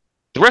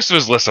 The rest of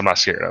his list I'm not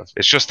scared of.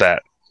 It's just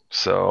that.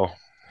 So.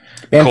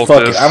 And Cultist.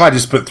 fuck it, I might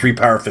just put 3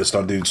 Power Fists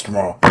on dudes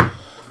tomorrow.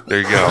 There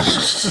you go.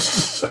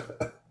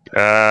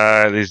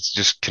 These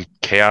just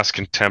chaos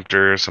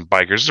contemptors, some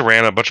bikers, just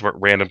a bunch of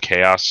random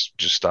chaos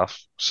just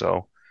stuff.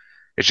 So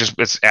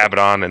it's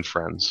Abaddon and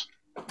friends.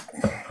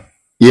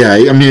 Yeah,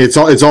 I mean it's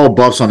all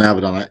buffs on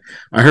Abaddon.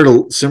 I heard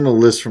a similar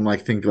list from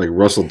like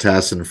Russell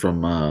Tassin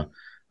from I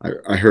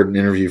heard an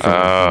interview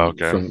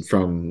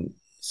from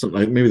some,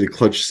 like maybe the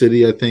Clutch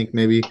City, I think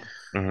maybe.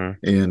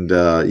 Mm-hmm. And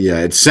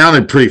it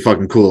sounded pretty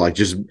fucking cool. Like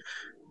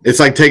it's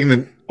like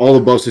taking all the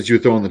buffs that you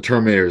throw on the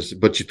Terminators,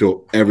 but you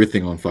throw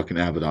everything on fucking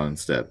Abaddon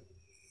instead.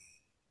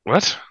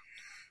 What?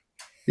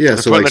 Yeah,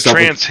 so like the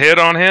trans hit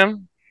on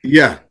him.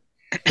 Yeah,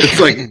 it's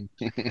like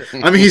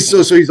I mean he's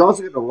also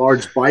got a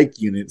large bike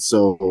unit,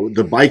 so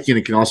the bike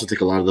unit can also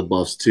take a lot of the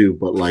buffs too.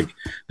 But like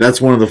that's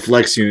one of the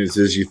flex units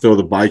is you throw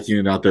the bike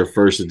unit out there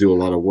first to do a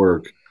lot of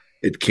work.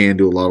 It can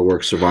do a lot of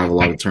work, survive a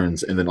lot of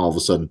turns, and then all of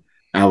a sudden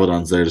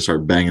Abaddon's there to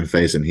start banging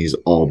face, and he's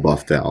all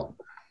buffed out.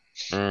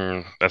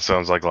 That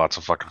sounds like lots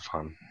of fucking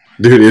fun,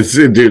 dude. It's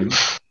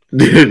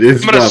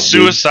I'm gonna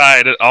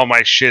suicide all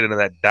my shit into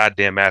that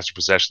goddamn master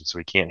possession so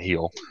he can't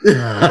heal.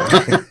 Yeah.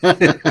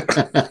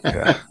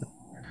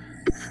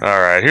 All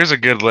right, here's a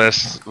good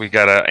list. We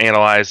gotta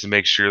analyze to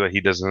make sure that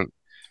he doesn't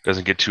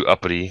get too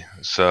uppity.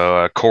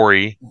 So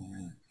Corey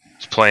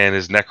is playing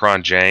his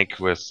Necron jank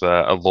with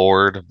a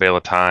Lord, Veil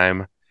of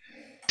Time,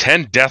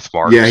 10 death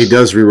marks. Yeah, he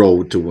does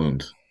reroll to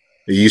wound.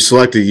 You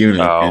select a unit,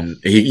 and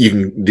you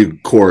can do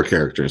core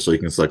characters, so he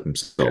can select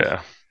himself.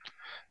 Yeah,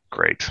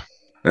 great.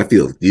 That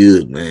feels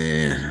good,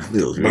 man.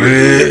 Feels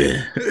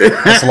good.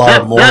 That's a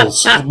lot of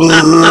mortals.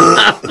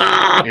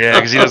 Yeah,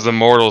 because he does the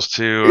mortals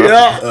too.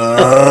 Yeah.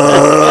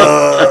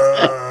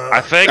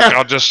 I think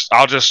I'll just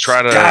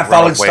try to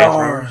run away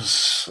from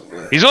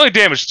him. He's only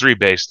damaged 3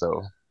 base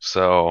though,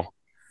 so.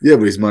 Yeah,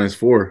 but he's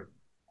 -4.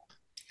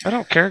 I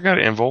don't care. Got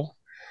an invul.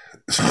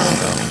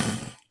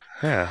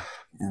 Yeah.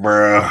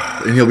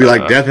 Bruh. And he'll be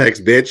like Death Hex,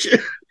 bitch.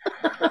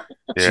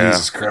 Yeah.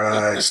 Jesus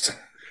Christ.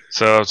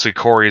 So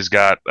Corey's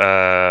got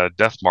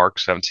Death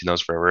Marks. Haven't seen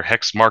those forever.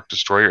 Hex Mark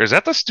Destroyer. Is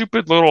that the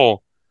stupid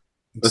little?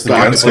 That's the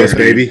octopus,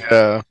 baby.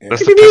 That's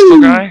the pistol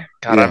guy.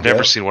 God, I've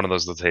never seen one of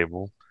those at the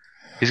table.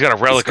 He's got a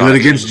relic on it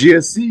against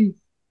GSC.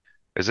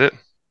 Is it?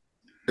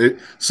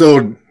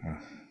 So,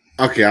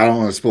 okay, I don't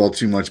want to spoil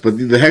too much, but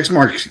the Hex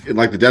Marks,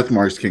 like the Death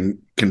Marks, can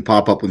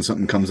pop up when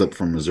something comes up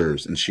from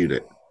reserves and shoot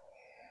it.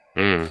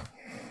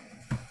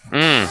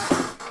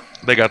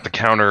 They got the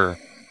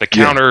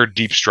counter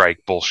deep strike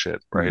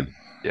bullshit, right?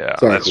 Yeah,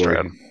 sorry, that's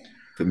rad.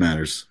 If it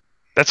matters.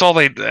 That's all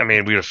they. I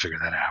mean, we gotta figure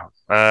that out.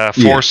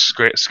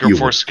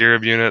 4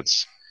 Scarab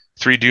units,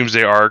 3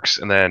 Doomsday Arcs,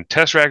 and then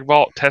Tesseract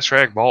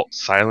Vault,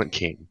 Silent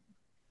King.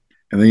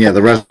 And then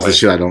the rest of the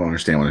shit I don't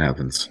understand what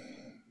happens.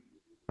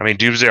 I mean,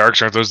 Doomsday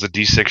Arcs, aren't those the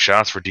D6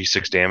 shots for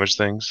D6 damage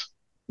things?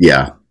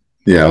 Yeah.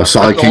 Yeah,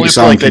 Solid King.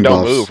 They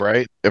don't move,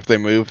 right? If they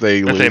move,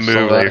 they lose. If they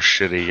move, they're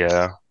shitty.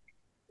 Yeah.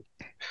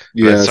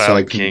 Yeah,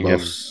 Silent King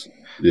buffs.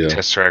 And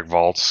Tesseract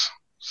Vaults.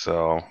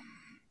 So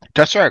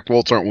Tesseract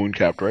Vaults aren't wound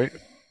capped, right?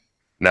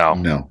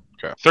 No.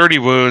 Okay. 30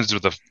 wounds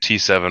with a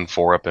T7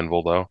 4-up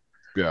invul though.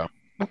 Yeah.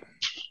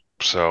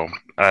 So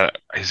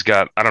he's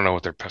got, I don't know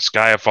what their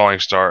Sky of Falling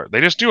Star.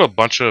 They just do a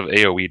bunch of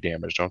AoE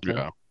damage, don't they?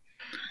 Yeah.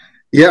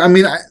 Yeah, I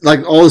mean,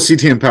 like all the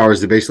CTM powers,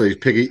 they basically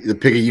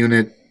pick a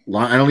unit.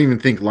 I don't even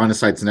think line of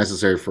sight's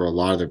necessary for a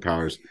lot of their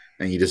powers,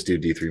 and you just do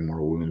D3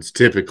 mortal wounds.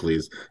 Typically,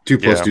 it's 2 +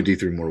 2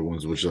 D3 mortal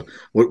wounds, which is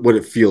what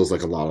it feels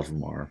like a lot of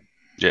them are.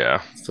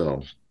 Yeah.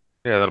 So.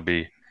 Yeah, that'll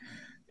be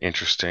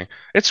interesting.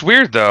 It's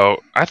weird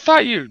though. I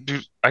thought you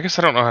do. I guess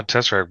I don't know how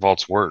Tesseract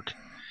Vaults work.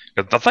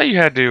 I thought you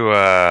had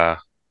to.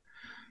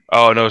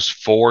 Oh, it knows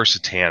 4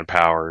 Satan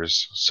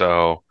powers,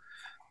 so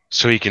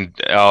he can.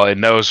 Oh, it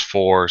knows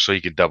 4, so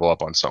he could double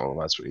up on some of them.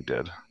 That's what he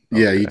did.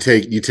 Okay. Yeah, you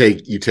take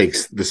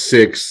the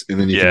 6, and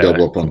then you can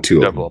double up on 2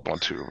 of them. Double up on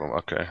 2 of them.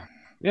 Okay.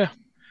 Yeah.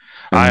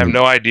 I have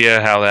no idea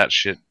how that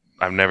shit.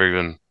 I've never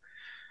even.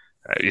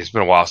 It's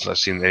been a while since I've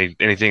seen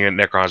anything in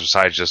Necrons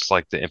besides just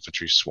like the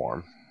infantry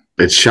swarm.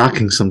 It's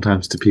shocking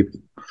sometimes to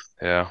people.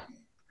 Yeah.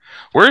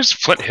 Where's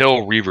Flint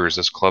Hill Reavers,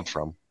 this club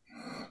from?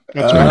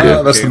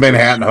 That's the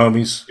Manhattan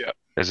homies. Yeah.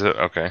 Is it?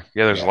 Okay.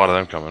 Yeah, there's a lot of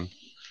them coming.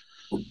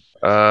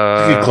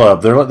 Good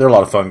club. They're a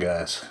lot of fun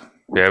guys.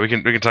 Yeah, we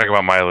can talk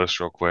about my list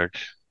real quick.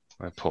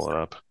 I pull it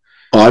up.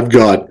 I've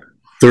got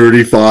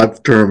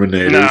 35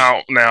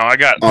 Terminators. No, I've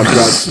got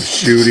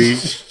Shooty.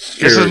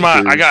 This is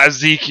I got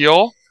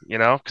Ezekiel,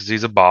 because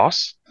he's a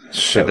boss.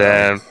 And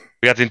then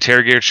we got the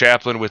Interrogator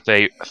Chaplain with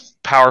a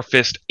Power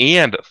Fist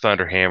and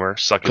Thunderhammer.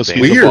 Because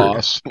he's a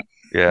boss.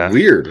 Yeah.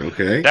 Weird,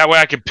 okay. That way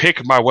I can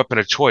pick my weapon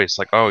of choice.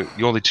 Like, oh,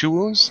 you only 2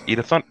 wounds? Eat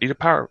a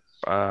Power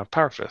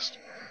Fist.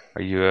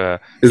 Are you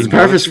Is the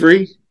Power Fist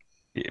free?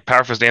 Yeah,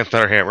 Power Fist and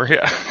Thunderhammer,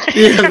 yeah.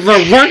 Yeah,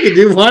 but fuck it,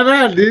 dude. Why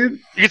not, dude?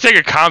 You can take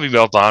a combi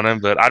belt on him,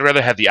 but I'd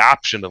rather have the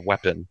option of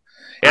weapon.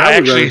 And I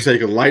would rather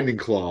take a Lightning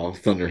Claw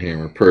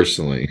Thunderhammer,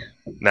 personally.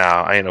 No,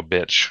 I ain't no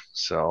bitch.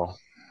 So,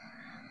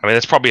 I mean,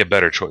 that's probably a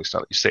better choice now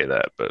that you say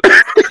that. But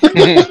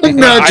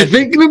now that you're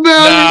thinking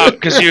about it,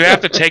 because you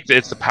have to take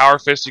it's the power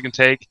fist you can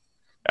take,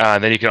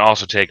 and then you can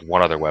also take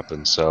one other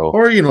weapon. So,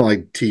 or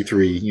like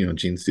T3,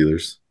 Gene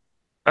Stealers.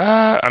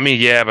 I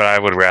mean, yeah, but I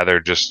would rather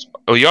just.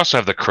 Oh, you also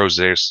have the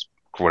Crozius,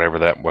 whatever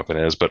that weapon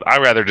is. But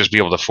I'd rather just be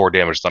able to 4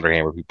 damage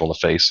Thunderhammer people in the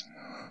face.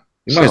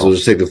 You might as well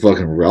just take the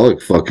fucking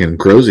relic, fucking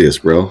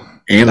Crozius, bro,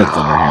 and a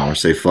Thunderhammer.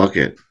 Say fuck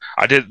it.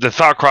 I did the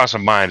thought crossed my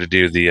mind to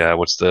do the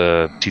what's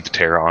the Teeth of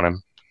Terror on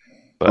him.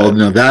 But,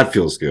 no, that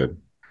feels good.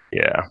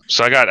 Yeah,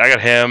 so I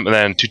got him, and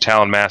then 2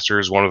 Talon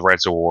Masters, one with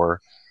Rights of War,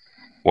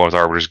 one with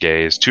Arbiter's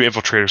Gaze, 2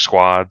 Infiltrator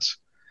Squads,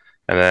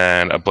 and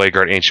then a Blade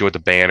Guard Ancient with the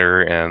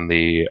Banner and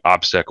the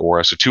OBSEC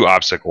Aura, so 2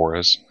 OBSEC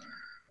Auras,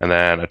 and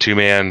then a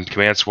 2-man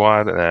Command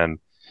Squad, and then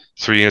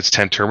 3 units,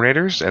 10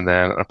 Terminators, and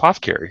then an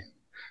Apothecary.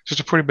 Just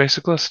a pretty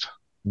basic list.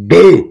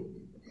 Boo!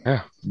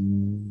 Yeah.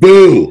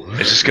 Boo!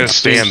 It's just going to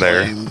stand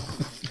there.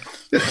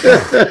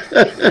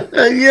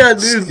 Yeah,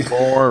 dude.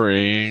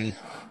 Boring.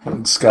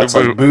 Scott's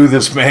like, boo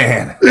this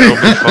man. It'll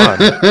be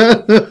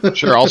fun.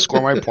 Sure, I'll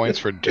score my points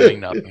for doing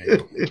nothing.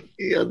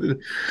 Yeah.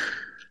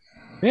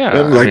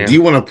 Yeah. Do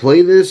you want to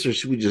play this or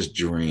should we just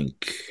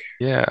drink?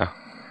 Yeah.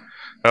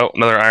 Oh,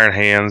 another Iron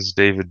Hands,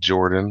 David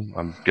Jordan.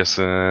 I'm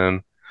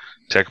guessing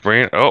Tech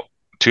Brain. Oh,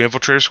 2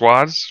 Infiltrator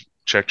Squads.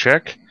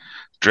 Check.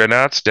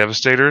 Dreadnoughts,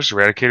 Devastators,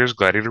 Eradicators,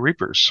 Gladiator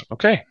Reapers.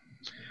 Okay.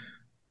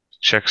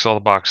 Checks all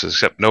the boxes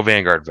except no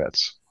Vanguard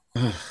vets.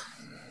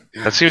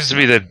 That seems to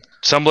be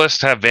some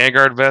lists have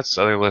Vanguard vets,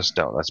 other lists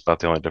don't. That's about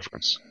the only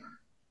difference.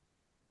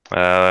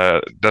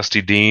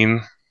 Dusty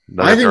Dean.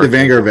 I think the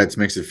Vanguard vets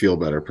makes it feel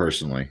better,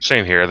 personally.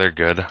 Same here. They're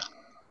good.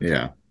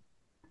 Yeah.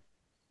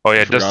 Oh,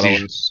 yeah,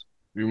 Dusty.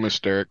 You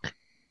missed Derek.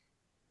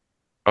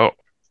 Oh.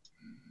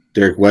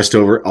 Derek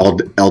Westover,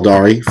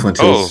 Eldari, Flint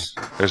Hills.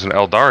 Oh, there's an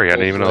Eldari. I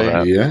didn't even know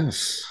that.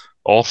 Yes.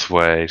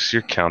 Ulthway,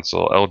 Seer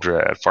Council,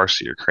 Eldrad,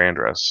 Farseer,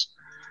 Crandress.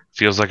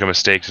 Feels like a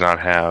mistake to not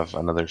have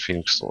another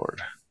Phoenix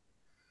Lord.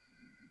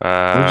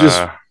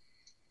 Yeah,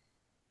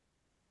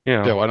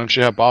 why don't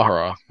you have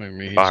Bahara?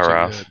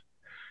 Bahara.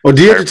 Oh,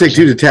 do you have to take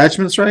 2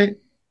 detachments, right?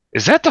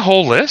 Is that the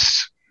whole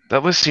list?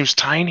 That list seems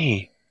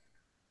tiny.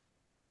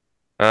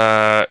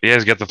 Yeah,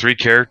 he's got the 3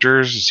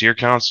 characters, Seer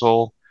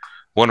Council,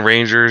 1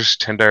 Rangers,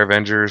 10 Dire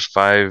Avengers,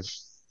 5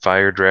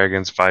 Fire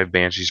Dragons, 5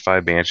 Banshees,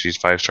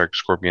 5 Strike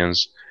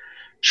Scorpions,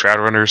 Shroud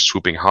Runners,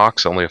 Swooping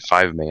Hawks, only a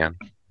 5-man.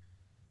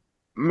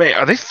 Man,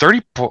 are they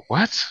 30?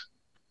 What?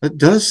 That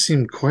does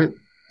seem quite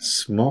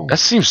small. That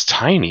seems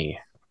tiny.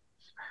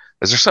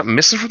 Is there something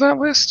missing from that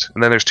list?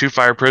 And then there's 2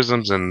 Fire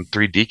Prisms and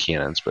 3 D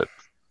Cannons, but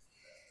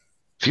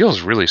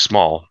feels really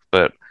small.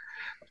 But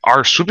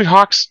are Swooping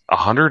Hawks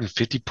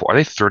 150? Are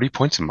they 30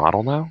 points in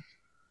model now?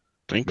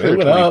 I think they're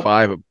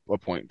 25 a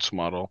points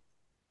model.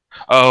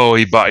 Oh,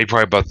 he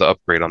probably bought the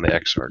upgrade on the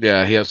Exarch.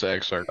 Yeah, he has the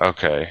Exarch.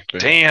 Okay.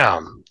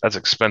 Damn, that's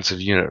an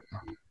expensive unit.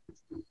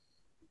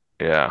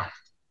 Yeah.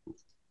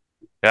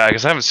 Yeah, I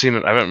guess I haven't seen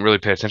it. I haven't really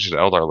paid attention to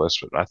Eldar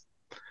list, but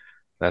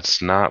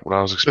that's not what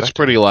I was expecting. It's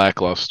pretty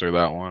lackluster,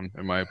 that one,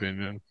 in my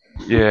opinion.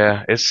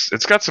 Yeah,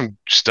 it's got some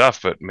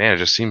stuff, but man, it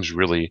just seems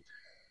really,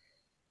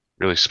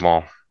 really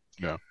small.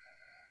 Yeah.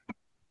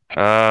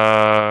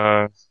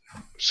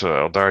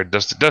 So Eldar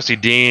Dusty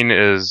Dean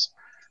is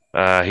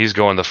he's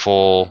going the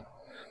full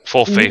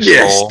face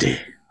roll.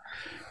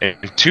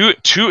 And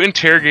two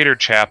interrogator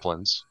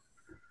chaplains,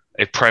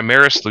 a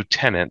Primaris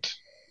lieutenant.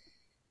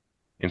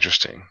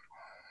 Interesting.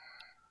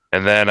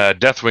 And then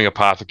Deathwing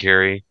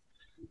Apothecary,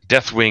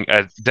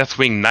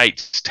 Deathwing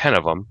Knights, 10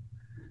 of them,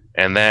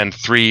 and then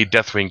 3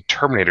 Deathwing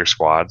Terminator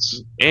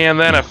squads, and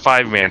then a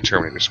 5-man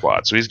Terminator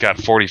squad. So he's got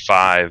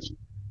 45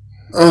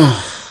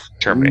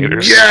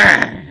 Terminators.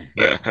 Yeah.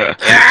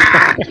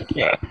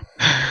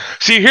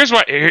 See, here's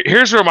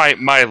where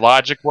my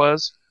logic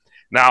was.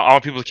 Now, I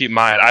want people to keep in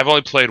mind, I've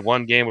only played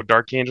 1 game with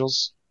Dark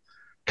Angels,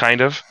 kind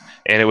of,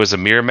 and it was a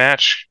mirror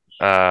match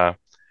for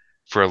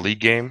a league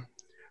game.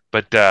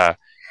 But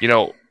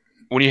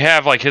when you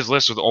have like his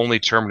list with only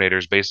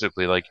Terminators,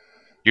 basically like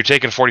you're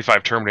taking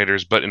 45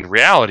 Terminators, but in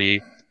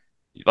reality,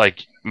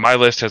 like my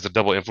list has the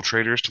double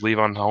Infiltrators to leave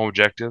on home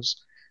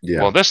objectives.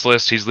 Yeah. Well, this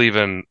list he's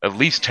leaving at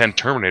least 10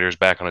 Terminators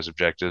back on his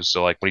objectives.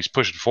 So like when he's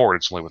pushing forward,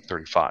 it's only with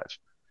 35.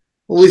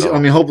 Well, at least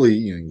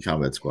hopefully in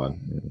combat squad.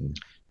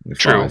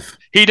 True.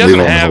 He doesn't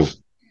have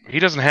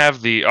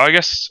the. Oh, I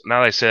guess now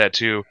that I say that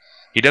too,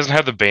 he doesn't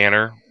have the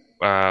banner,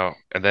 and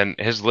then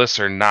his lists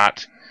are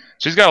not.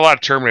 So he's got a lot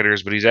of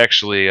Terminators, but he's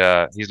actually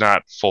he's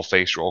not full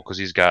face roll because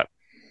he's got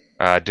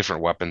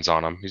different weapons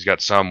on him. He's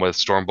got some with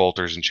Storm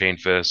Bolters and Chain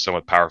Fists, some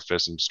with Power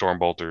Fists and Storm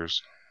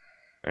Bolters.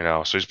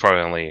 So he's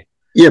probably only.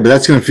 Yeah, but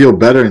that's going to feel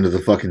better into the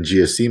fucking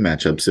GSC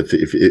matchups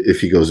if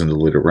he goes into the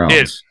later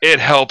rounds. It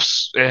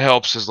helps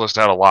his list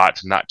out a lot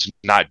to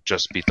not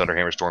just be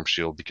Thunderhammer Storm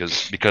Shield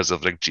because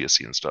of like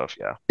GSC and stuff.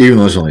 Yeah. Even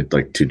though there's only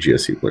like 2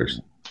 GSC players.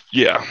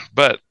 Yeah,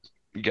 but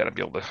you got to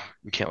be able to.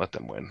 You can't let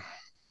them win.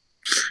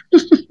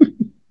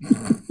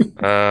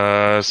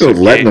 So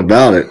letting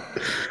about it.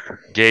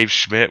 Gabe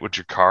Schmidt with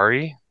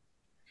Drakari.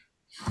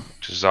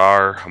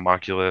 Jazar,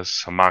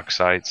 Homunculus,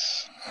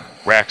 Homoxites,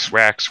 Rax,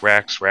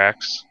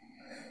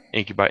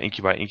 Incubi,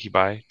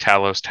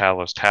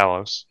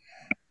 Talos,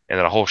 and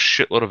then a whole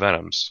shitload of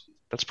Venoms.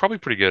 That's probably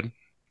pretty good.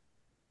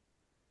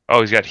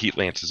 Oh, he's got Heat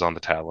Lances on the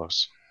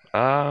Talos.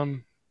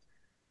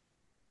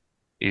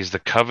 He's the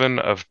Coven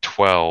of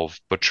 12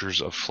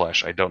 Butchers of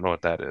Flesh. I don't know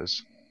what that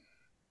is.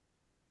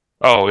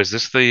 Oh, is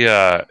this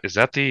the, is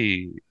that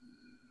the,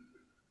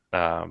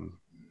 do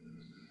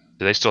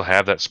they still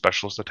have that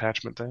specialist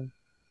attachment thing?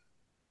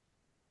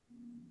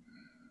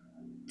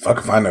 Fuck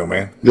if I know,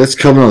 man. That's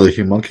coming out of the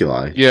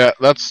Homunculi. Yeah,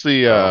 that's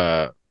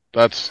the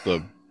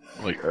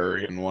like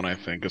Urian one. I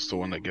think is the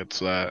one that gets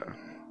that.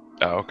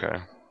 Oh, okay.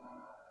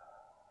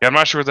 Yeah, I'm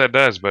not sure what that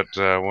does, but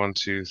 1,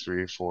 2,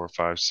 3, 4,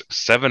 5, 6,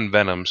 7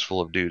 Venoms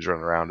full of dudes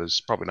running around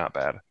is probably not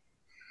bad.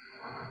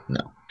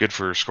 No. Good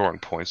for scoring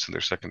points in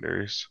their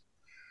secondaries.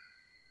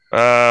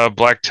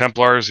 Black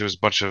Templars, it was a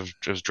bunch of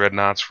just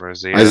dreadnoughts for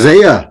Isaiah.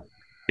 Isaiah!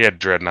 He had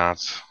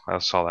dreadnoughts. I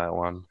saw that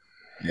one.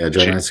 Yeah,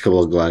 dreadnoughts, a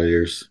couple of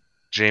gladiators.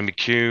 Jamie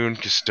Kuhn,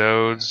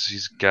 Custodes.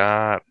 He's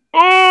got.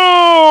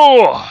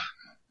 Oh!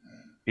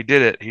 He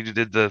did it. He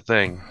did the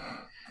thing.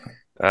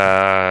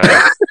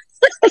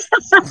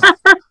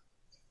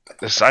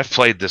 I've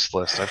played this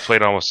list. I've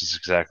played almost this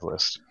exact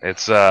list.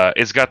 It's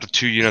got the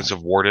 2 units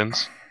of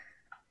Wardens.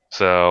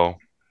 So.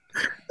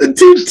 The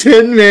 2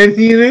 10-man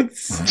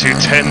units. 2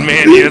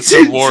 10-man units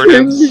of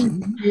Wardens.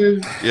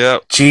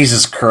 Yep.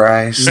 Jesus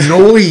Christ.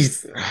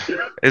 Noise.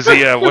 Is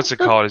he, what's it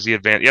called? Is he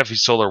advanced? Yep,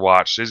 he's Solar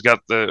Watch. So he's got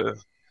a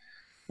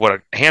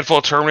handful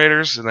of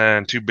Terminators, and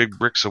then 2 big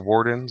bricks of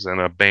Wardens,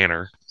 and a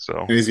banner.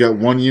 So. And he's got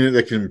 1 unit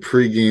that can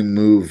pregame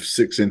move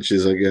 6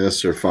 inches, I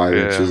guess, or 5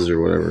 inches,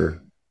 or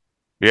whatever.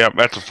 Yeah,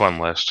 that's a fun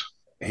list.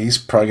 He's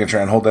probably gonna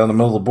try and hold down the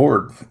middle of the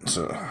board.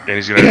 So. And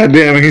he's gonna. God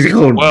damn it, he's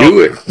gonna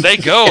do it.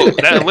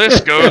 That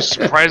list goes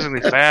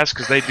surprisingly fast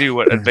because they do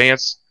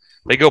advance.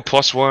 They go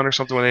 +1 or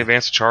something when they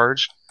advance a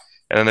charge,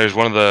 and then there's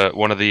one of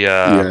the.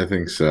 Yeah, I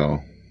think so.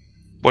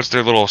 What's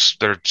their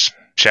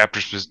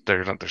chapters?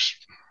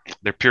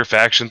 Their pure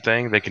faction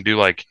thing. They can do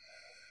like.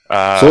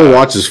 Solar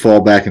Watches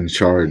fall back in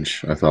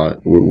charge. I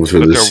thought for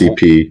the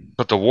CP.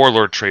 But the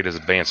Warlord trait is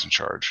advance in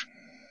charge,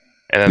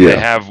 and then they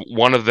have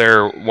one of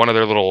their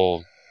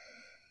little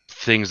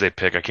things they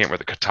pick. I can't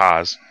remember the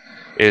katas.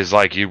 Is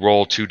like you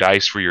roll 2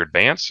 dice for your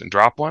advance and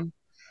drop 1,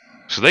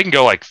 so they can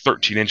go like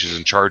 13 inches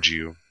and charge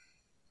you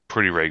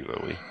pretty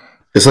regularly.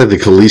 It's like the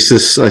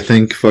Kalesis, I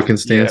think, fucking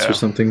stance or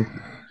something.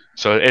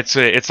 So it's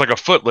like a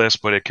foot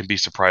list, but it can be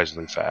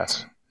surprisingly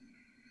fast.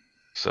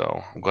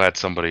 So I'm glad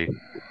somebody.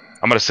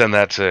 I'm gonna send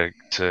that to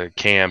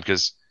Cam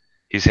because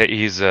he's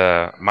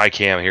my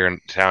Cam here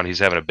in town. He's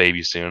having a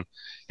baby soon,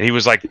 and he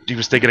was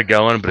thinking of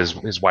going, but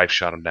his wife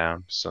shot him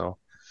down. So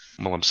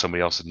I'm gonna let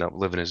somebody else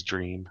living his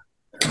dream.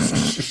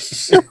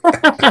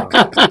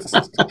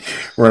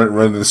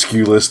 Running the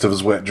SKU list of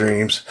his wet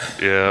dreams.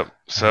 Yeah.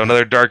 So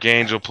another Dark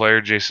Angel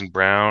player, Jason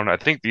Brown. I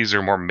think these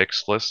are more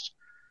mixed list.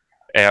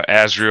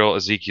 Azrael,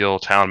 Ezekiel,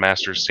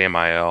 Talonmaster,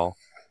 Samael.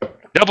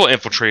 Double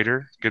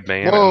Infiltrator, good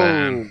man. Whoa. And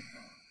then,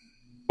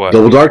 what?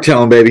 Double Dark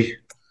Talon, baby.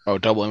 Oh,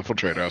 double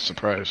Infiltrator. I was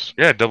surprised.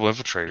 Yeah, double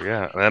Infiltrator,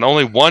 yeah. And then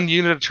only 1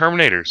 unit of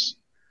Terminators.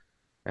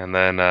 And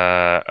then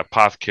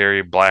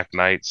Apothecary, Black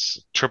Knights,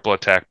 triple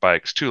attack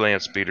bikes, 2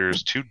 Land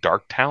Speeders, 2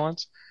 Dark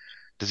Talons.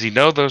 Does he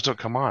know those don't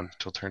come on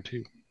until turn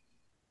 2?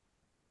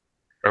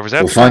 Or was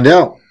that? We'll find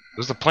out.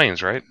 Those are the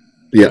planes, right?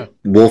 Yeah,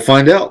 we'll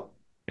find out.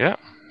 Yeah.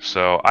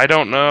 So I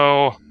don't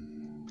know.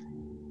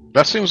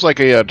 That seems like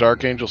a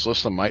Dark Angel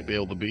system might be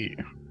able to beat.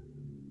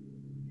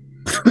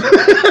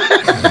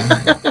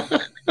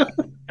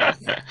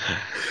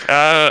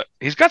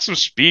 He's got some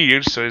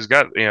speed, so he's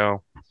got a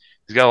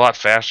lot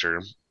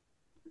faster.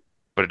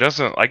 But it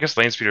doesn't. I guess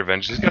Lane Speed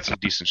Revenge. He's got some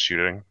decent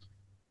shooting.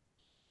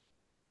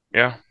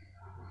 Yeah.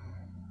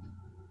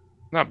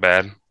 Not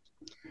bad.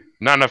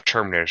 Not enough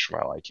Terminators for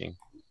my liking.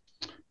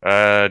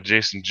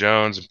 Jason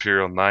Jones,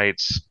 Imperial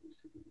Knights.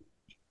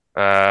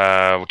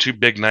 2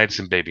 big knights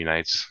and baby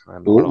knights.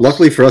 Well,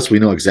 luckily for us, we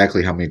know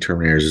exactly how many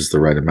Terminators is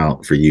the right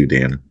amount for you,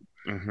 Dan.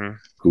 Mm-hmm.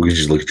 We can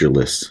just look at your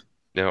list.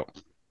 Yep.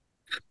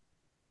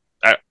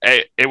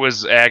 It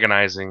was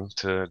agonizing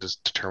to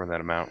just determine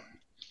that amount.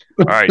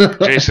 All right,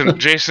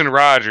 Jason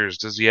Rogers.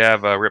 Does he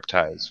have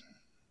Riptides?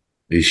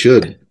 He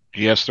should.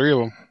 He has 3 of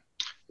them.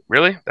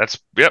 Really?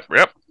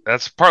 Yep.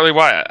 That's partly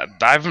why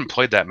I haven't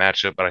played that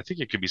matchup, but I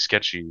think it could be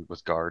sketchy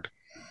with guard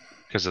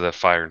because of the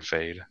fire and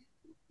fade.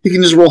 You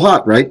can just roll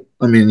hot, right?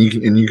 I mean, you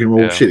can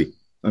roll shitty.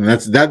 I mean,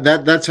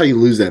 that's how you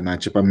lose that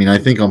matchup. I mean, I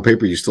think on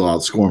paper you still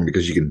outscore him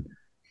because you can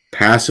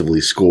passively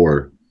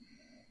score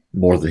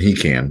more than he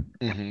can.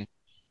 Mm-hmm.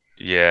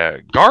 Yeah,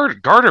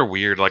 guard are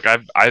weird. Like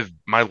I've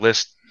my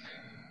list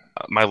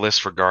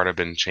for guard have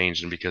been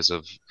changing because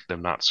of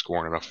them not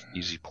scoring enough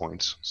easy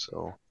points.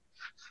 So,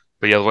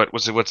 but yeah,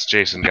 what's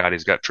Jason got?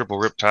 He's got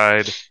triple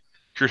Riptide,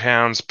 Crude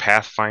Hounds,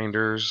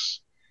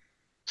 Pathfinders,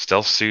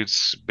 Stealth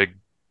Suits, big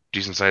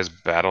decent sized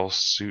battle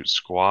suit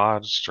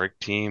squad, strike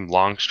team,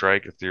 long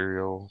strike,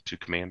 ethereal, 2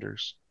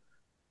 commanders,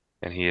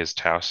 and he is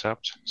Tau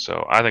Sept.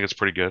 So I think it's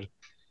pretty good.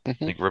 I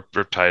think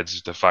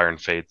Riptide's the Fire and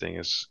Fade thing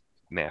is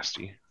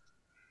nasty.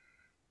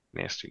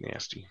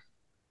 Nasty.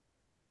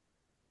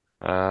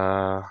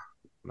 Not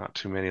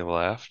too many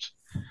left.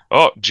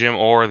 Oh, Jim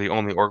Orr, the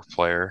only orc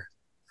player.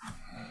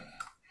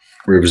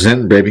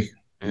 Representing, baby.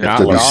 Yeah.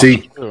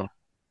 FWC.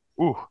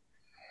 Ooh.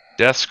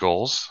 Death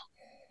Skulls.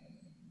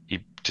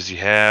 Does he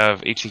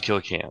have 18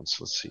 kilocans?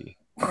 Let's see.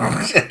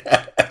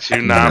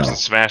 2 knobs and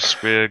smash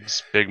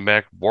squigs, Big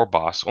Mech, War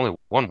Boss. Only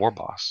one War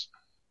Boss.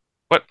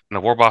 What? And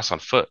a War Boss on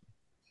foot.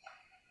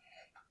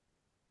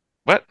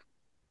 What?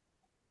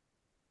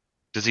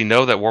 Does he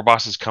know that War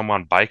Bosses come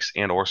on bikes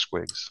and or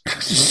squigs?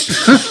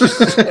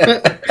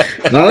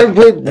 Not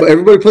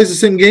everybody plays the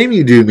same game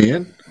you do,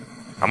 man.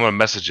 I'm gonna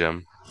message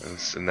him,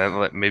 and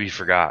then maybe he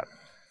forgot.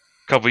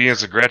 A couple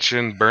units of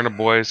Gretchen, Burner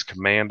Boys,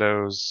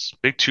 Commandos,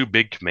 two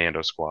big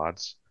commando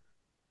squads,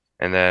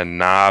 and then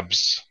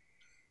knobs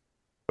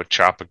with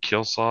Choppa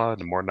Kill Saw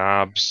and more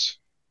knobs.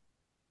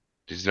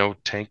 There's no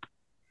tank,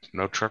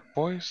 no truck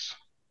boys.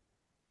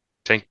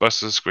 Tank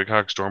buses, Squig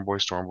Hog, Storm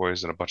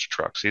Boys, and a bunch of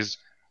trucks. He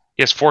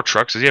has 4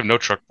 trucks. Does he have no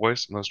truck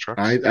boys in those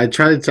trucks? I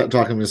tried to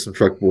talk him into some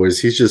truck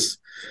boys. He's just,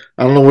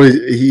 I don't know what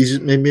he's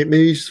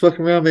maybe he's just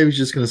fucking around. Maybe he's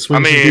just gonna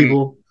swing some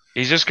people.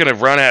 He's just gonna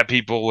run at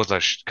people with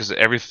because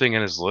everything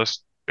in his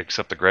list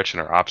except the Gretchen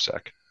are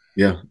OPSEC.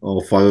 Yeah,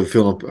 all 5 of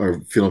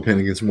feeling pain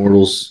against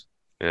mortals.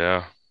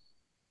 Yeah,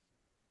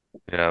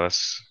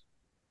 that's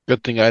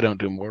good thing I don't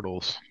do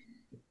mortals.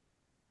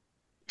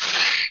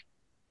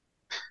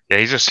 Yeah,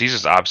 he's just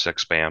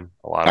OBSEC spam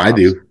a lot. I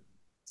do.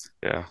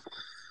 Yeah,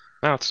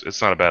 no,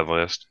 it's not a bad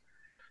list.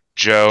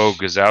 Joe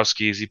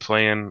Gazowski, is he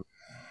playing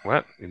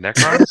what?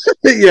 Necrons?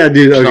 Yeah,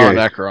 dude. Okay. No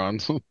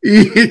Necrons.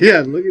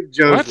 Yeah, look at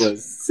Joe's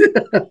list.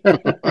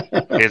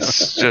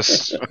 It's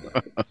just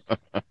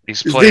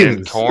he's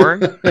playing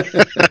Khorne.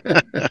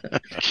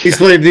 He's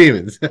playing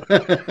demons.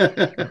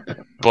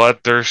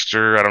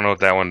 Bloodthirster, I don't know what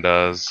that one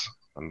does.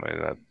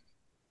 That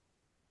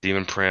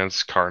Demon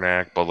Prince,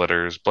 Karnak,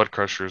 Bloodletters, Blood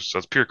Crushers. So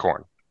it's pure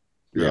Khorne.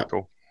 Yeah,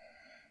 cool.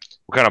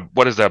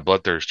 What is that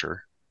Bloodthirster?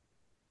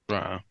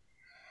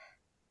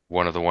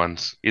 One of the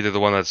ones, either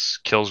the one that's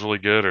kills really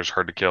good or is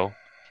hard to kill.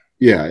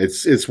 Yeah,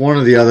 it's one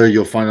or the other.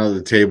 You'll find out at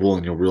the table,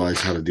 and you'll realize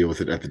how to deal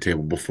with it at the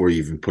table before you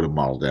even put a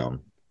model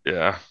down.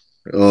 Yeah.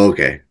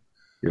 Okay.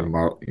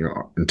 Your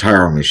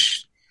entire army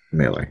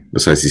melee,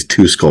 besides these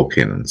 2 skull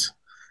cannons.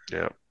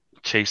 Yeah.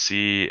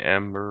 KC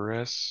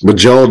Embers. But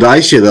Joe will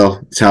dice you, though.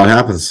 That's how it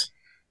happens.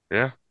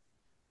 Yeah.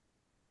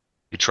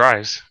 He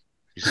tries.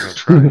 He's gonna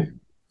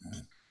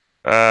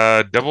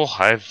try. Double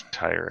Hive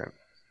Tyrant.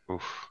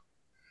 Oof.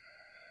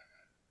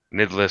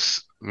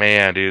 Nidless,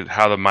 man, dude,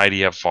 how the mighty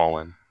have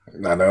fallen.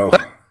 I know.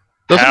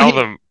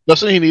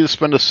 Doesn't he need to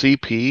spend a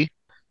CP?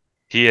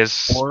 He is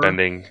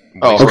spending.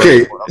 Oh,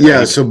 okay.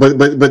 Yeah. So, but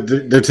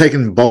they're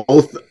taking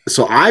both.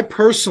 So, I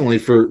personally,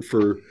 for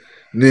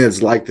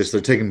Nids like this,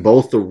 they're taking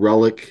both the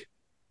relic,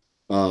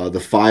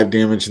 the 5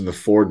 damage and the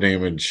 4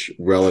 damage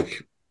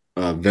relic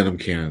venom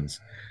cannons,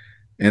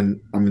 and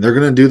I mean they're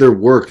gonna do their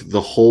work the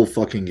whole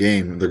fucking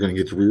game. They're gonna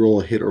get to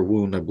reroll a hit or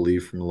wound, I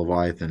believe, from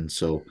Leviathan.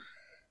 So.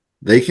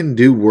 They can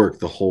do work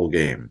the whole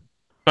game.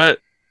 But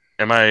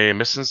am I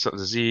missing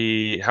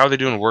something? How are they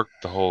doing work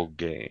the whole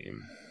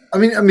game? I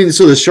mean,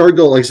 so the Shard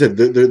Goat, like I said,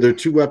 they're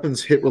 2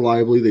 weapons, hit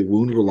reliably, they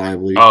wound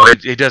reliably. Oh,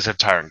 he does have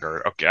Tyrant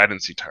Guard. Okay, I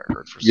didn't see Tyrant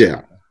Guard for a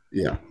second.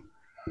 Yeah.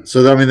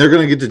 So, I mean, they're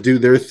going to get to do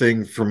their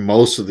thing for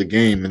most of the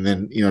game, and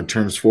then,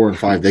 turns 4 and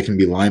 5, they can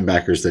be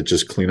linebackers that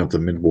just clean up the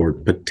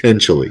midboard,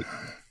 potentially.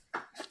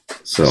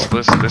 So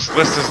This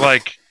list is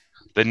like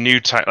the new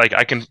time. Like,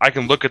 I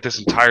can look at this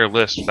entire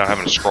list without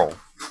having to scroll.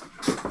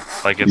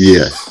 Like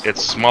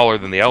it's smaller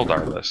than the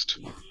Eldar list.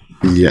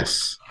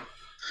 Yes.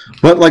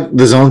 But like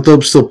the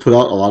Zoanthropes still put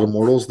out a lot of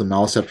mortals. The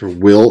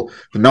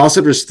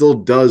Maleceptor still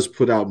does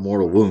put out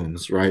mortal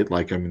wounds, right?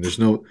 Like, I mean,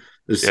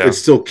 it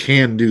still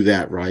can do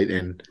that, right?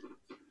 And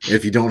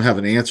if you don't have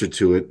an answer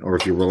to it, or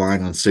if you're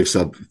relying on 6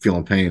 up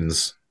feeling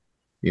pains,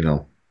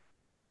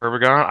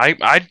 Herbagon,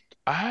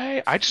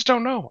 I just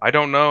don't know. I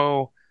don't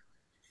know.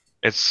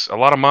 It's a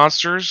lot of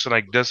monsters, and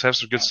it does have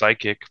some good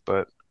psychic,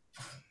 but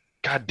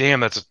God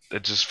damn, it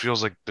just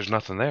feels like there's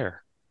nothing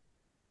there.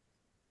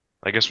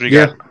 I guess when you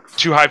got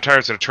 2 Hive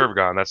Tyrants and a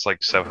Turbogon, that's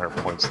like 700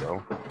 points,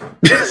 though.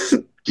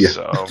 Yeah.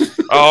 So,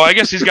 I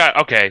guess he's got.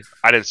 Okay,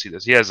 I didn't see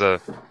this. He has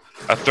a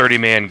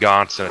 30-man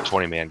Gaunts and a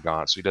 20-man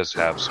Gaunt, so he does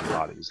have some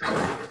bodies.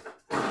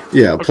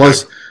 Yeah. Okay.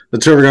 Plus, the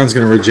Turbogon's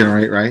going to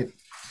regenerate, right?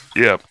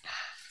 Yep.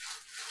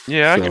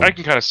 Yeah, so. I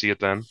can kind of see it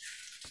then.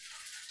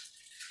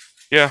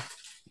 Yeah,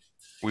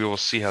 we will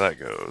see how that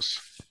goes.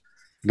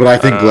 But I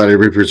think Gladiator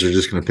Reapers are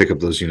just going to pick up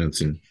those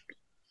units and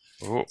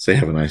say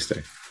have a nice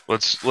day.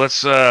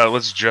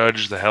 Let's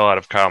judge the hell out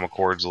of Kyle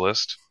McCord's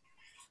list.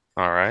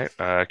 All right,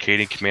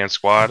 Katie Command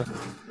Squad.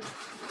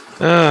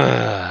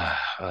 God.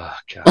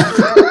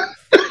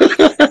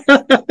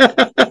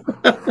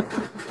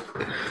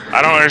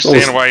 I don't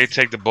understand why you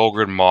take the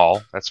Bulgrid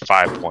Maul. That's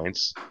 5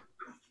 points.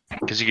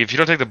 Because if you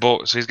don't take the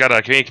Bull, so he's got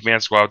a Canadian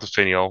Command Squad with the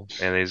Finial,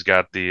 and he's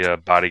got the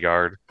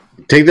Bodyguard.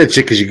 Take that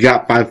shit because you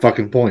got 5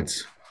 fucking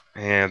points.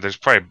 and there's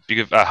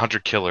probably a hunter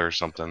killer or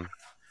something.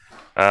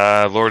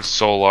 Lord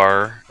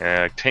Solar,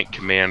 tank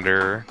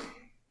commander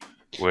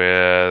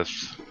with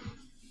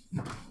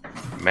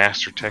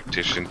master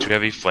tactician, 2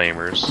 heavy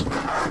flamers,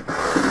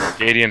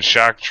 Cadian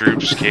shock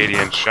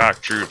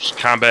troops,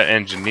 combat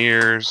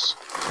engineers.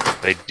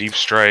 They deep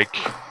strike.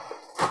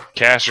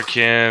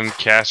 Casterkin,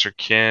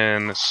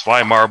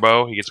 Sly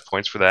Marbo. He gets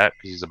points for that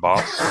because he's a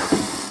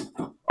boss.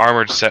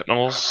 Armored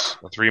Sentinels,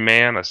 a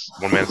 3-man, a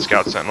 1-man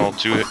scout sentinel,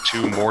 2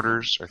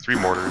 mortars, or 3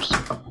 mortars.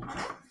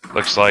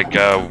 Looks like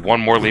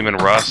 1 more Lehman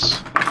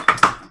Russ,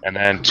 and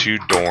then 2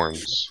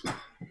 Dorns.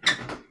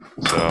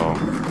 So,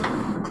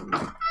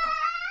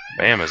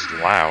 Bam is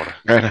loud.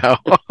 I know.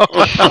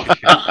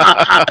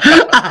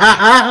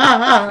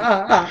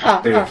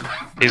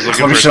 He's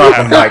looking Let me for shut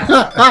up, Mike.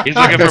 He's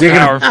looking for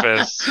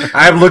Powerfists.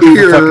 I'm looking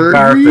for fucking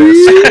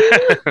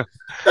Powerfists.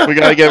 We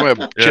gotta give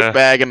him a chip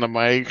bag in the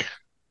mic.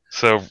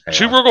 So Hey,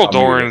 2 I'll Rugal mute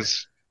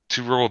Dorns.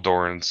 2 Rugal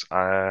Dorns.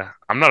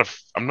 I'm not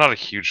a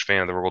huge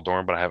fan of the Rugal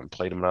Dorn, but I haven't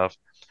played him enough.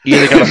 You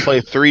either gotta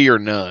play 3 or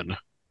none.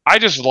 I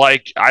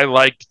like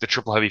the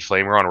triple heavy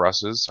flamer on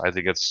Russes. I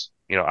think it's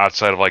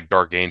outside of like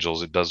Dark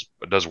Angels, it does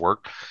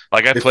work.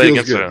 Like I It played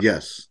feels against good,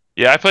 yes.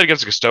 I played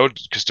against a custode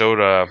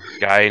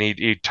guy, and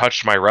he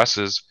touched my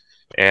Russes,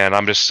 and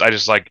I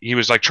just like he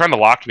was like trying to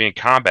lock me in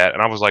combat,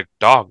 and I was like,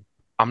 dog,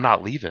 I'm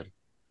not leaving.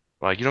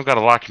 Like, you don't got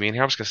to lock me in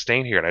here. I'm just gonna stay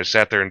in here. And I just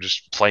sat there and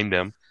just flamed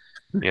him.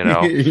 You're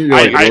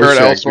I heard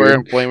elsewhere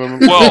and blame him.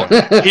 Well,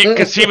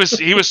 because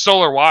he was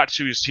Solar Watch.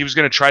 He was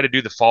going to try to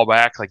do the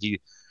fallback. Like he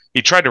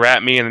tried to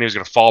rat me, and then he was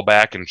going to fall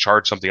back and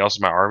charge something else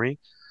in my army.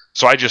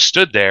 So I just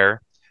stood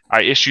there.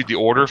 I issued the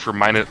order for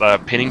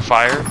pinning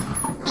fire.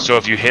 So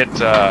if you hit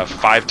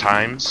 5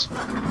 times,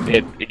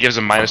 it gives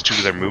them -2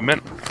 to their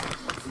movement.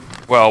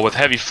 Well, with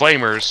heavy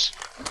flamers,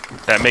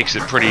 that makes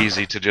it pretty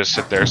easy to just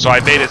sit there. So I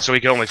made it so he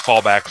could only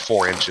fall back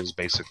 4 inches,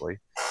 basically.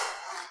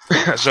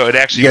 So it'd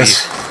actually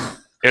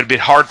it'd be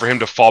hard for him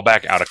to fall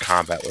back out of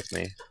combat with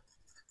me.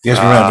 You guys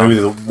remember that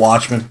movie, The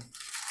Watchmen?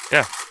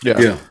 Yeah.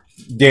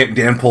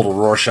 Dan pulled a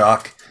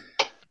Rorschach.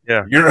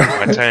 Yeah.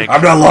 My tank.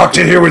 I'm not locked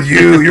in here with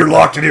you. You're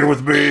locked in here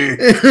with me.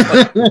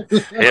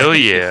 Hell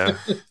yeah.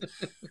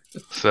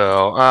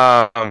 So,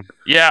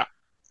 yeah,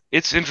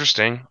 it's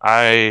interesting.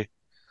 I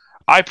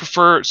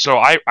prefer. So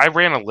I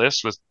ran a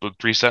list with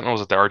 3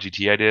 Sentinels at the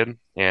RTT I did,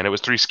 and it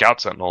was 3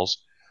 Scout Sentinels,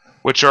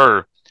 which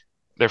they're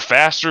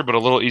faster but a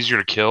little easier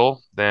to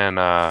kill than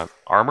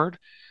armored,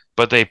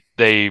 but they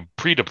better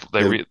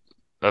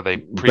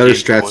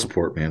strat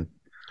support, man.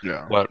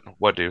 Yeah.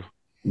 What do?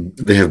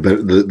 They have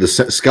better. The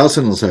Scout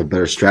Sentinels have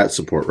better strat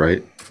support,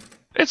 right?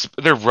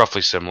 They're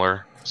roughly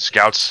similar.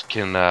 Scouts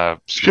can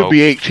Should smoke.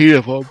 be 18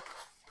 of them.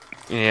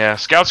 Yeah,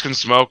 Scouts can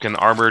smoke and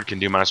armored can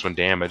do -1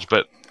 damage,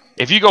 but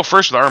if you go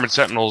first with Armored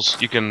Sentinels,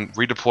 you can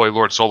redeploy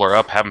Lord Solar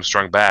up, have them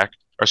strung back,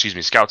 or excuse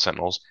me, Scout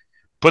Sentinels,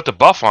 put the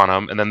buff on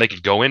them, and then they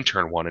could go in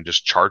turn 1 and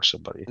just charge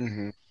somebody.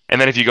 Mm-hmm.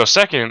 And then if you go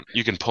second,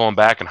 you can pull them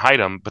back and hide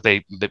them, but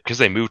because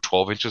they move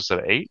 12 inches instead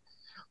of 8,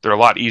 they're a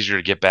lot easier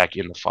to get back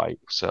in the fight.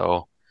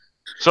 So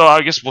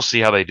I guess we'll see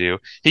how they do.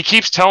 He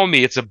keeps telling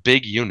me it's a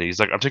big unit. He's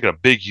like, I'm taking a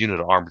big unit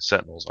of Armored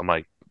Sentinels. I'm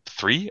like,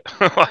 3?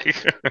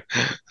 Like,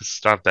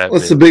 it's not that big.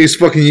 That's the biggest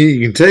fucking unit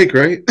you can take,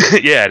 right?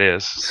 Yeah, it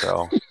is.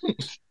 So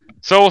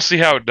we'll see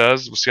how it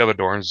does. We'll see how the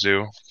Dorns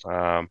do.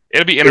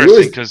 It'll be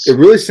interesting because it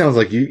really sounds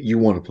like you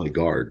want to play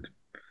guard.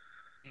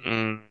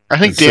 I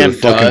think Dan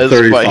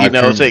does, but he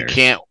knows it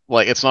can't.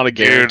 Like, it's not a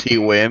guarantee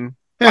win.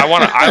 I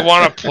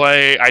want to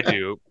play. I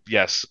do,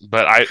 yes,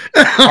 but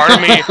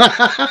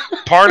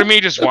part of me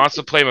just wants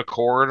to play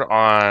McCord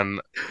on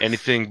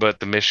anything but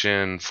the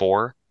mission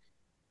 4,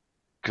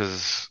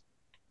 because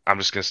I'm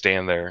just gonna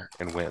stand there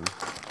and win.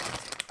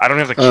 I don't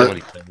have to kill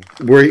anything.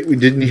 We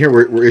didn't hear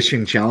we're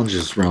issuing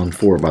challenges round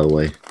 4, by the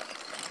way.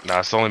 No,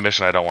 it's the only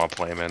mission I don't want to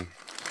play him in.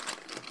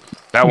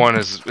 That one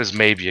is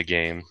maybe a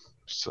game.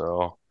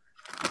 So,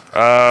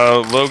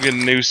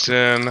 Logan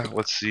Newson.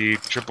 Let's see,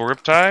 Triple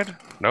Riptide?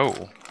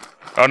 No.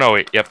 Oh no,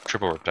 wait. Yep,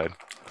 Triple Riptide.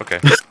 Okay.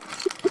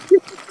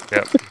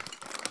 Yep.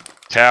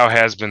 Tau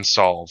has been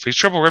solved. He's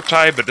Triple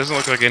Riptide, but doesn't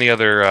look like any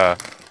other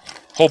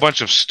whole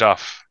bunch of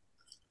stuff.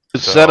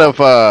 Instead of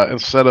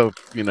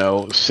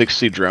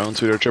 60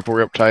 drones with your Triple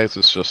Riptides,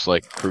 it's just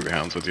like Crew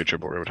Hounds with your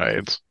Triple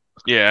Riptides.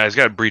 Yeah, he's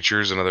got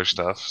breachers and other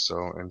stuff.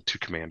 So, and 2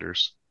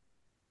 commanders.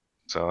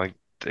 So like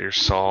they're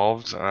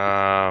solved. It's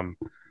been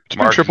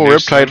Triple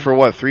Riptide for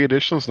what, 3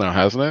 editions now,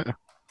 hasn't it?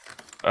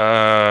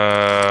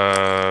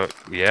 Yeah.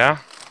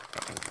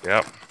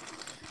 Yep.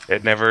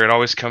 It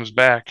always comes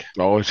back.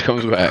 Always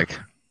comes back.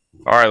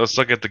 All right, let's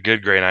look at the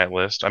good Grey Knight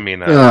list. I mean,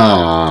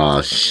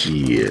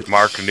 shit.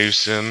 Mark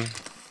Newson.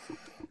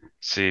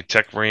 See,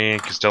 Tech Marine,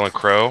 Castellan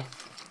Crow,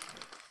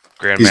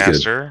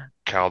 Grandmaster,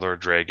 Caldor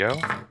Drago,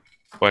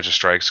 bunch of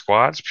strike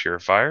squads,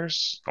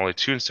 Purifiers, only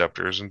 2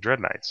 Inceptors and Dread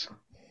Knights.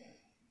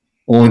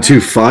 Only 2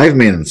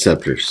 5-man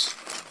Inceptors.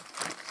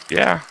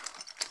 Yeah,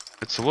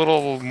 it's a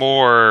little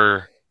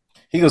more.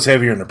 He goes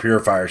heavier in the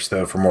Purifiers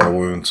though for mortal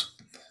wounds.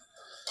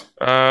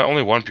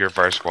 Only one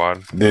Purifier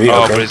squad. Did he?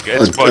 Oh, Okay.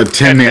 but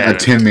it's a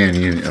 10-man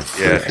unit of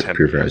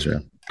purifiers. Yeah.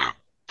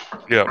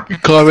 Yeah.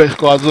 Combat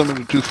squads them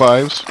into 2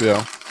 5s.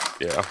 Yeah.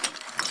 Yeah.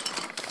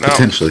 No,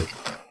 Potentially.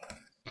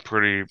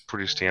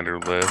 pretty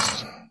standard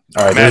list.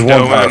 All right. Matt There's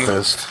one Doman.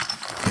 Powerfist.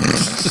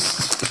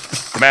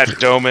 Matt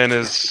Doman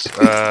is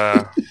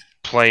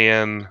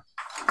playing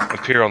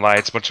Imperial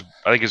Knights. I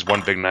think it's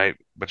one big knight,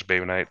 bunch of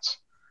baby knights.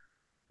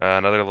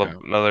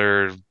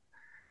 Another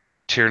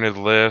Tyrannid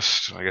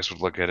list. I guess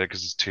we'd look at it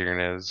because it's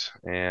Tyranids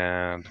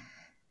and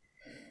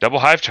Double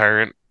Hive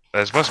Tyrant.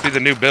 This must be the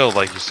new build,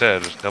 like you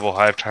said. Double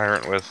Hive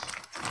Tyrant with.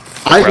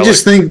 I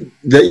just think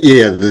that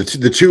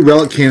the 2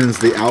 relic cannons,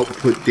 they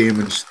output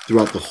damage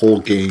throughout the whole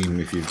game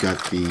if you've got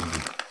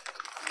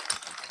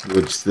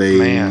which they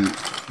do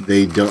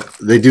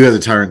have the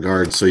Tyrant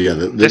Guard. So yeah,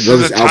 this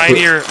is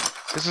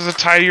a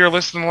tinier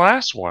list than the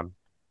last one.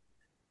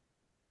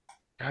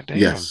 God damn.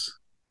 Yes.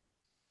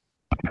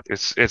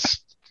 It's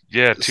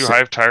 2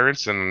 Hive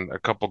Tyrants and a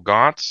couple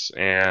Gaunts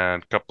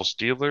and a couple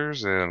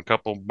Steelers and a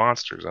couple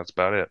Monsters. That's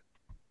about it.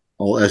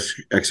 All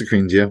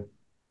Exocrines, yeah.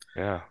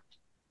 Yeah.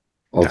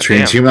 All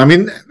transhuman. I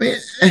mean,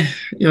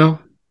 you know.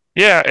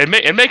 Yeah, it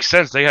makes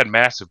sense. They had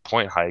massive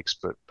point hikes,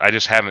 but I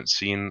just haven't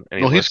seen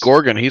any. Well, he's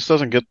Gorgon. He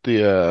doesn't get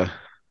the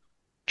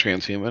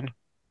transhuman.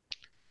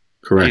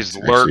 Correct. He's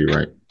Lurk. Actually,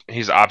 right.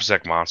 He's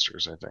OBSEC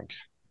monsters, I think.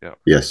 Yeah.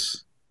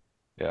 Yes.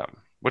 Yeah,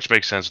 which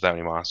makes sense without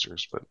any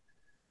monsters, but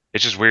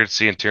it's just weird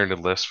seeing Tyrannid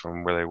lists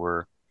from where they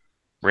were.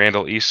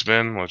 Randall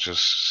Eastman, let's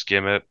just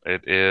skim it.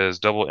 It is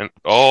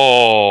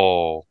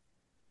triple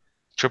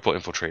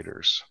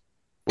infiltrators.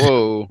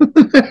 Whoa.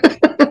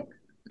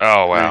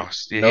 Oh wow,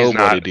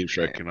 Nobody deep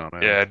striking on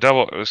it. Yeah,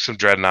 some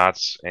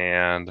dreadnoughts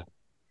and a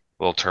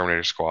little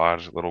Terminator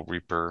squad, a little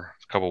Reaper,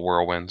 a couple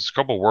whirlwinds.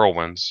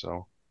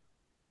 So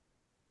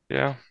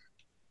yeah,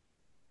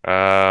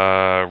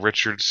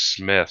 Richard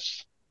Smith.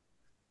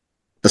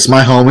 That's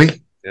my homie. Yeah,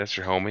 that's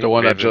your homie. The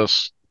one that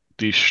just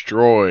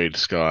destroyed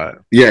Scott.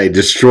 Yeah, he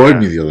destroyed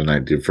me the other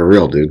night, dude. For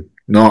real, dude.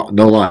 No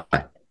lie.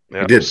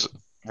 Yeah, he did.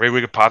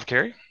 Raywig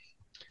Apothecary.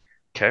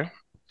 Okay.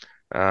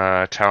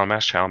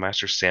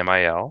 Talonmaster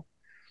Samael.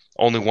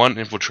 Only one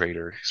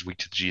infiltrator. He's weak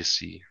to the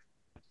GSC.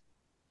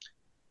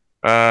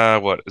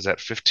 What is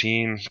that?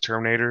 15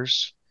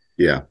 Terminators.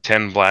 Yeah.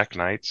 10 Black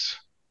Knights.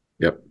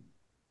 Yep.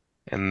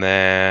 And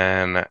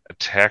then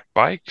attack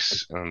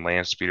bikes and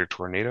land speeder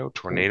tornado,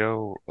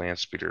 land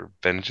speeder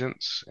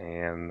vengeance,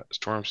 and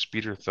storm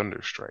speeder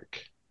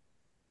thunderstrike.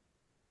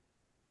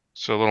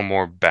 So a little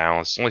more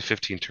balanced. Only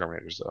 15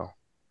 Terminators though.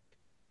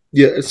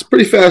 Yeah, it's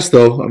pretty fast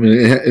though. I mean,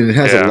 it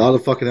has a lot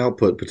of fucking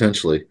output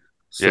potentially.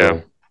 So.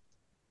 Yeah.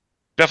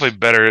 Definitely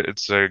better.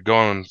 It's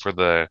going for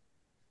the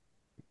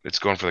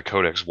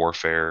Codex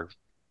Warfare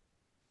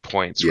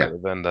points rather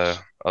than the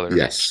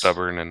other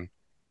stubborn and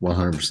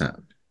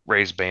 100%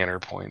 raised banner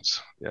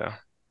points. Yeah.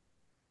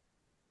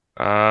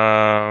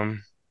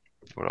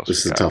 What else?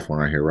 This is a tough one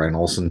right here. Ryan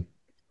Olsen.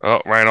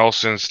 Oh, Ryan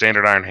Olsen,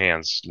 standard Iron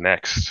Hands.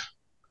 Next.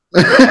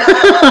 He's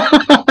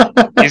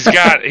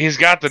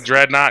got the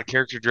Dreadnought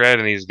character Dread,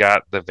 and he's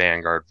got the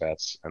Vanguard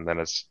vets, and then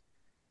it's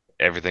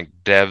everything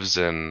devs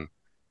and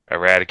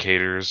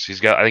Eradicators.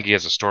 I think he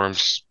has a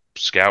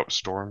Scout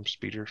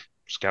Speeder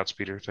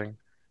thing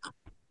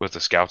with the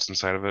scouts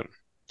inside of it.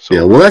 So,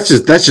 yeah, well, that's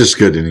just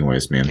good,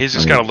 anyways, man.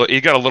 He's got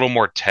a little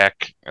more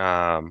tech,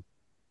 and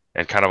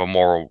kind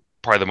of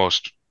probably the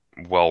most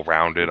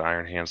well-rounded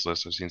Iron Hands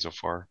list I've seen so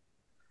far.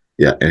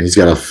 Yeah, and he's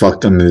got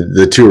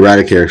the 2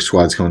 Eradicator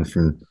squads coming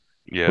from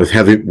with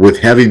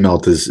heavy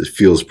melt it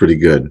feels pretty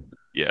good.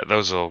 Yeah,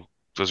 those are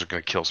going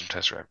to kill some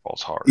Tesseract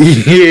balls hard.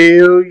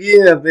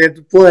 Yeah, they have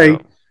to play.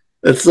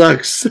 That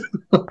sucks.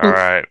 All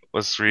right,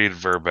 let's read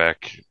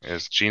Verbeck.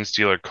 It's Gene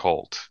Stealer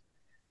Colt.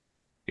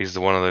 He's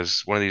one of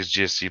these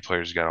GSC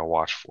players you gotta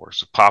watch for.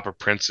 So Papa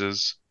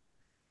Princes,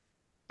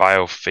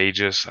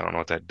 Biophagus, I don't know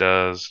what that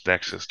does.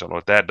 Nexus, don't know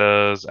what that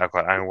does.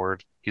 Alkaline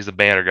Ironward, he's the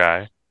banner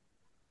guy.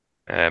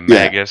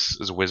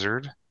 Magus is a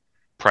wizard.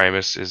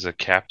 Primus is a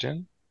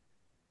captain.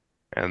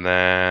 And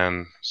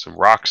then some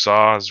rock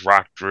saws,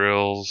 rock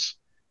drills.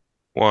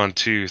 1,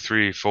 2,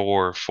 3,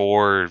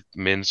 4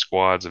 min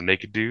squads of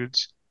naked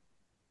dudes.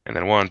 And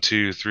then 1,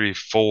 2, 3,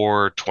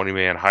 4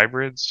 20-man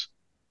hybrids.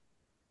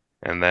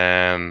 And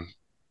then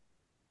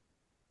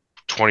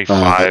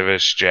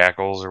 25-ish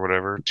jackals or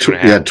whatever.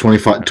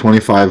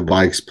 25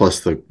 bikes plus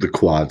the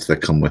quads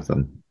that come with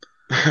them.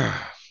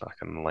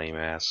 Fucking lame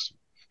ass.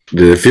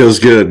 Dude, it feels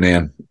good,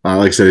 man.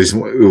 Like I said, he's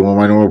one of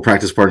my normal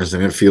practice partners,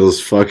 and it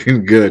feels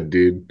fucking good,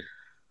 dude.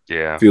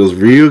 Yeah. Feels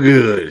real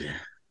good.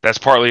 That's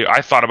partly,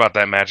 I thought about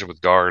that matchup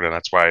with Guard, and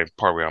that's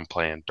partly I'm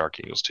playing Dark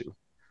Eagles too.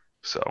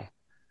 So,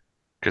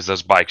 because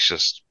those bikes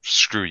just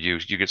screw you.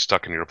 You get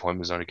stuck in your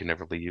deployment zone, you can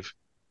never leave.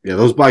 Yeah,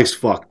 those bikes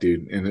fuck,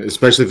 dude. And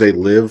especially if they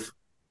live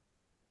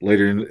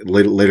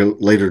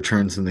later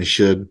turns than they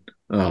should,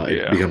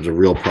 it becomes a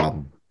real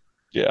problem.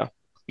 Yeah.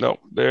 No,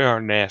 they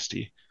are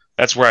nasty.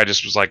 That's where I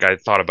just was like, I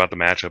thought about the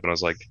matchup, and I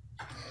was like,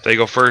 they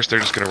go first, they're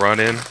just going to run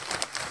in,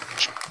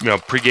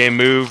 pregame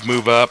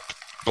move up,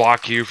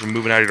 block you from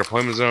moving out of your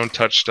deployment zone,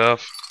 touch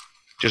stuff,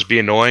 just be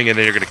annoying, and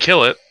then you're going to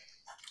kill it,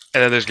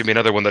 and then there's going to be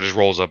another one that just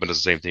rolls up and does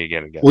the same thing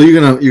again and again. Well,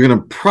 you're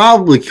gonna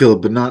probably kill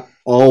it, but not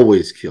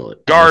always kill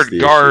it. Guard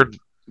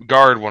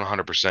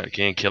 100%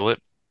 can kill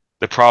it.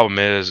 The problem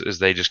is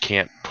they just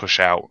can't push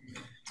out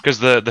because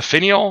the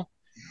finial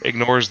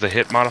ignores the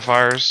hit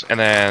modifiers and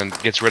then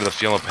gets rid of the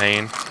feel of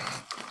pain.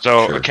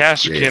 So a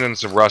casterkin and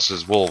some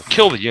russes will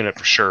kill the unit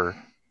for sure.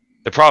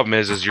 The problem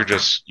is you're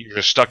just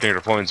stuck in your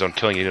deployment zone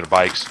killing a unit of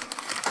bikes,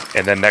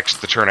 and then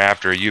the turn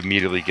after you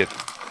immediately get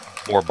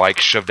more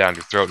bikes shoved down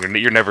your throat.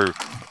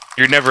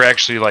 You're never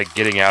actually like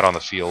getting out on the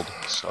field.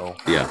 So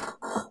yeah,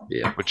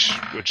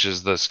 which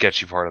is the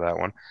sketchy part of that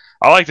one.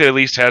 I like that it at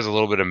least has a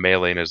little bit of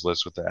melee in his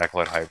list with the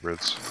Acolyte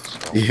hybrids.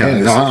 So.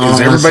 Yeah, is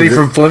everybody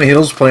from Flint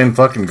Hills playing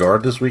fucking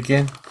guard this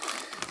weekend?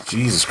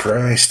 Jesus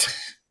Christ.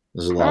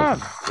 There's a lot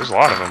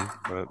of them,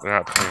 but they're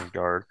not playing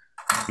guard.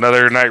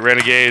 Another Knight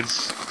Renegades,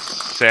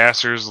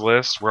 Sasser's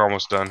list. We're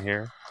almost done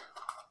here.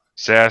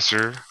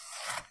 Sasser.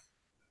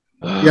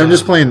 Yeah, I'm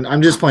just playing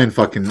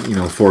fucking,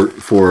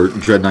 for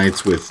Dread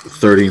Knights with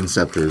 30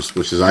 Inceptors,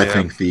 which is I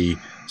think the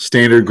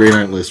standard Grey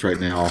Knight list right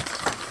now.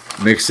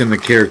 Mix in the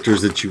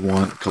characters that you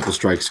want, a couple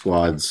strike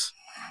squads.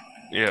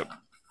 Yep.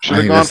 Should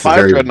have gone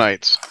 5 Dread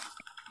Knights.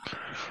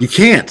 You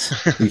can't.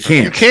 You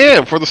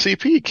can for the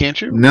CP,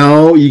 can't you?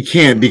 No, you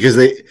can't because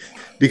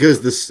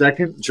the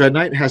second Dread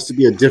Knight has to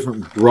be a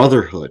different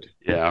brotherhood.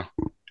 Yeah.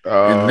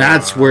 And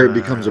that's where it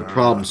becomes a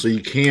problem. So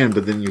you can,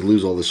 but then you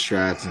lose all the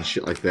strats and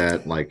shit like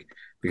that,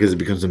 because it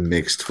becomes a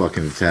mixed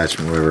fucking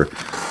attachment, whatever.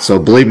 So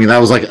believe me, that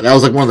was like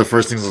one of the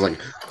first things I was like,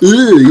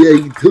 yeah,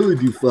 you totally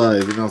do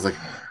 5. And I was like,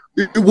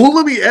 it won't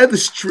let me add the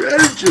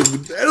stratagem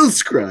with Battle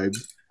Scribe.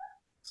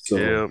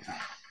 So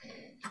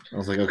I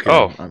was like, okay,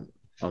 I'm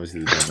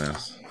obviously the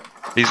dumbass.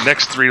 These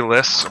next 3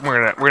 lists,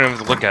 we're gonna have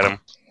to look at them.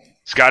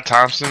 Scott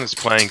Thompson is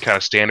playing kind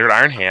of standard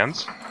Iron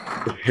Hands.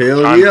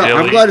 Hell Sean yeah! Dilly,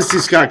 I'm glad to see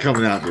Scott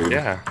coming out, dude.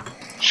 Yeah.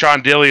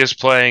 Sean Dilly is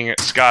playing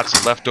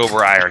Scott's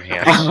leftover Iron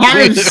Hands.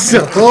 I'm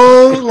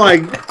so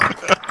like.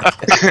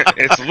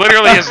 It's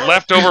literally his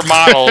leftover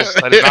models.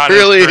 That is not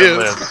his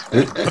list.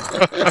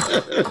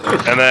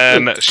 And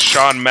then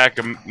Sean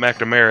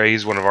McNamara,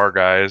 he's one of our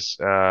guys.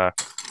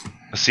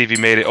 Let's see if he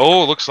made it.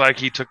 Oh, it looks like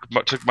he took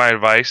my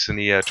advice and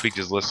he tweaked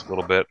his list a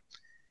little bit.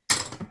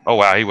 Oh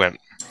wow, he went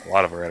a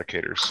lot of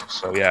Eradicators.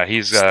 So yeah,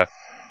 he's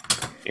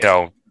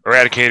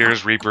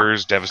Eradicators,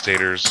 Reapers,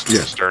 Devastators,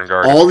 Stern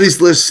Guard. All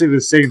these lists say the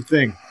same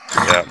thing.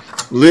 Yeah.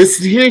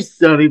 Listen here,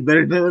 Sonny.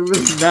 Better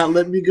not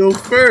let me go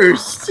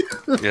first.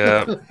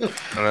 Yeah.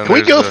 Can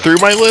we go through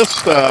my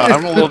list?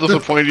 I'm a little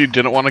disappointed you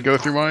didn't want to go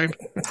through mine.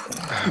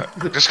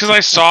 Just because I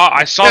saw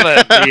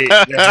the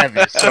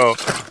heavy. So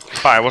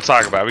fine, we'll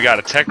talk about it. We got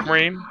a Tech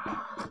Marine,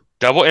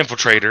 double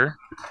Infiltrator,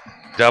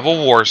 double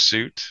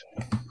Warsuit,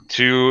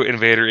 2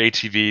 Invader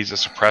ATVs, a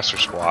Suppressor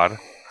Squad.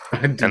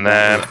 And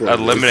then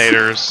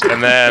Eliminators,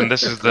 and then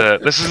this is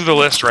the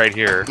list right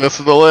here. This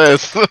is the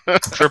list.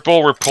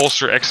 Triple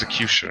Repulsor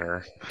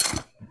Executioner,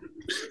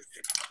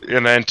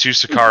 and then 2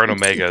 Sakaran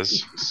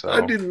Omegas. So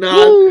I did not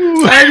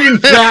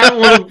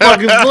want to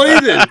fucking play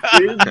this,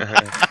 dude.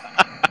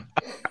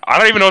 I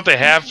don't even know what they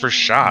have for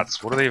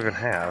shots. What do they even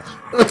have?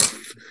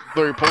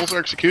 The Repulsor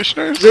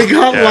Executioners? They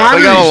got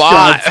lottery they got a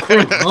lot.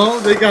 shots. Oh,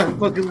 they got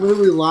fucking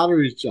literally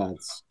lottery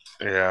shots.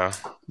 Yeah.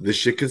 This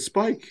shit can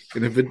spike,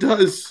 and if it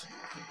does,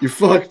 you're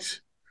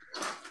fucked.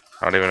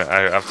 I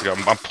have to go.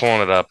 I'm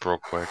pulling it up real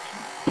quick.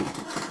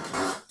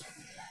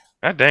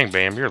 God dang,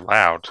 Bam, you're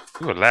loud.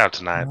 You were loud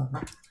tonight.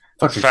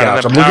 Fuck your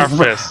couch.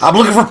 I'm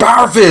looking for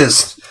Power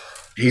Fist.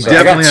 He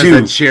definitely has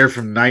that chair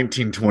from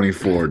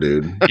 1924,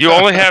 dude. You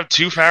only have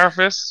 2 Power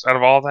Fists out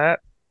of all that?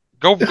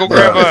 Go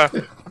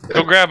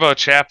grab a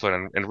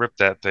chaplain and rip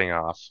that thing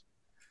off.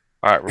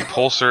 All right,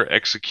 Repulsor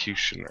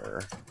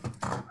Executioner.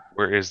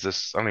 Where is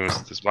this? I don't even.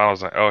 This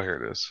model's not. Oh, here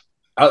it is.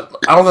 I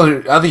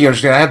don't know. I think you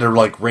understand. I had to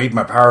raid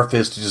my Power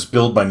Fist to just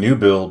build my new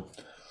build.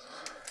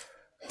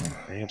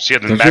 Damn, so you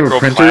have the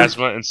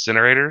Macroplasma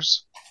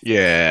Incinerators.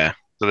 Yeah.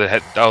 So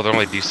they're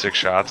only D6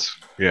 shots.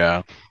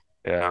 Yeah.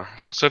 Yeah.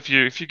 So if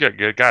you get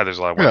good guy, there's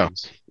a lot of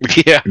weapons.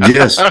 Yeah.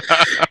 Yes.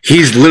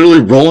 He's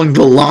literally rolling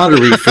the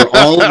lottery for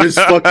all of his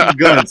fucking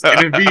guns.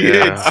 And if he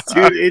hits,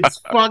 dude, it's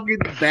fucking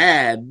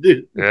bad.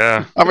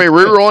 Yeah. I mean,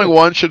 rerolling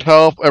 1 should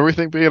help.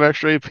 Everything being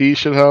extra AP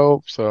should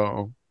help.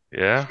 So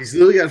yeah. He's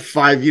literally got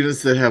 5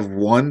 units that have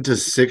 1 to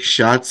 6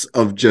 shots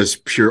of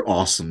just pure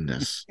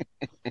awesomeness.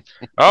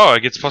 Oh,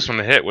 it gets +1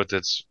 to hit with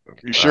its.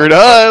 It sure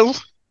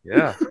does.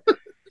 Yeah.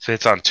 So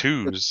it's on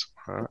 2s.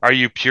 Are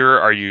you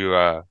pure?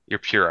 You're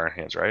pure Iron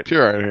Hands, right?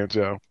 Pure Iron Hands,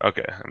 yeah.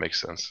 Okay, that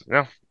makes sense.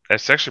 Yeah,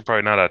 that's actually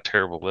probably not a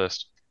terrible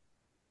list.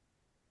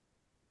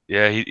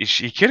 Yeah,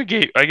 he could have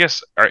gave. I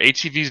guess are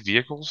ATVs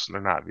vehicles?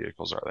 They're not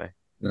vehicles, are they?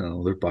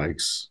 No, they're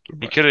bikes.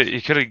 He could have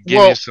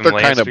given you some they're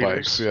land kind of speeders.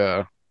 bikes,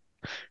 yeah.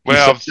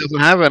 Well, he doesn't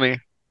have any.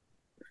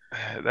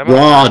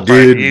 Raw,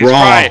 dude,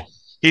 raw.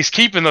 He's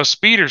keeping those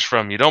speeders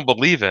from you. Don't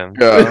believe him.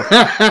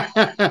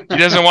 Yeah. He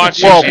doesn't want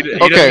you.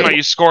 He doesn't want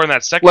you scoring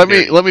that second.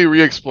 Let me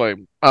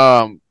re-explain.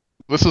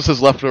 The This is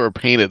his leftover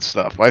painted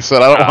stuff. I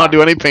said I don't want to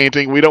do any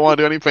painting. We don't want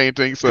to do any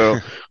painting, so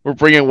we're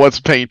bringing what's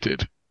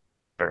painted.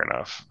 Fair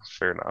enough.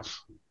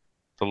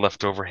 The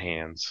leftover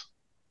hands.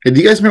 Hey,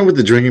 do you guys remember what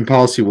the drinking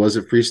policy was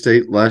at Free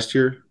State last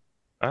year?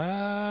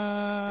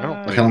 I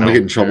don't I kind of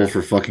get in trouble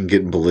for fucking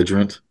getting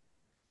belligerent.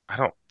 I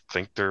don't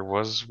think there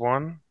was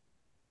one.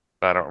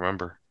 But I don't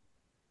remember.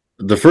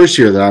 The first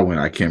year that I went,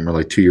 I can't remember,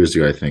 like 2 years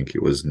ago, I think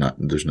it was not.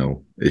 There's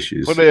no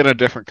issues. Put it in a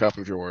different cup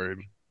if you're worried.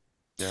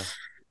 Yeah.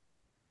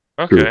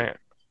 Okay.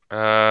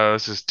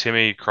 This is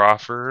Timmy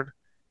Crawford,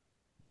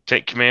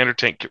 tank commander.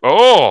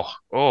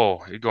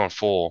 He's going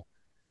full.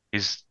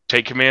 He's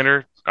tank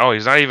commander. Oh,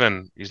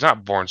 he's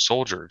not born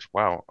soldier.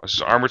 Wow. This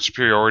is armored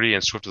superiority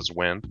and swift as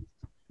wind.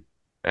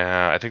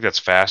 I think that's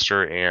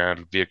faster,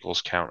 and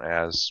vehicles count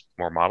as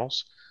more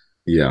models.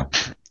 Yeah.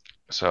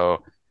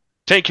 So,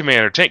 tank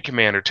commander.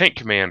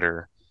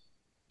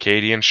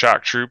 Cadian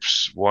shock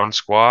troops, 1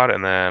 squad,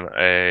 and then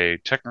a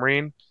tech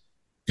marine.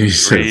 He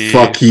said,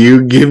 "Fuck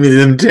you, give me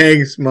them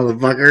tanks,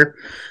 motherfucker."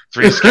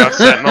 3 scout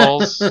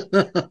sentinels.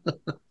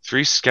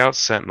 3 scout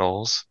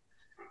sentinels,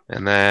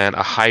 and then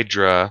a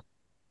hydra,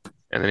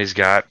 and then he's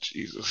got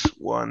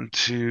 1,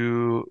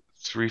 2,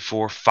 3,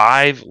 4,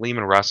 5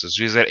 Lehman Russes.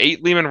 So he's got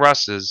 8 Lehman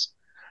Russes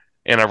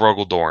and a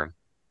Rogel Dorn.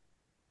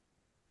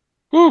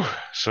 Whew.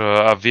 So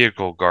a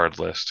vehicle guard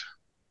list.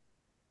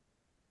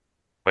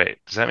 Wait,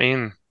 does that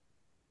mean?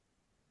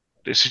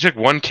 So he took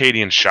 1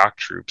 Cadian shock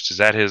troops. Is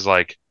that his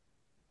like?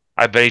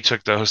 I bet he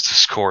took those to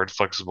score in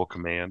flexible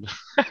command.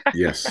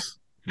 Yes,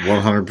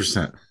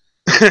 100%.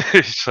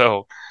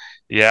 So,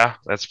 yeah,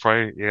 that's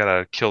probably you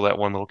gotta kill that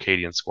one little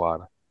Cadian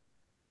squad,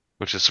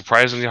 which is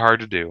surprisingly hard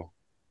to do.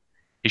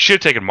 He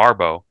should have taken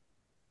Marbo.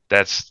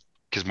 That's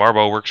because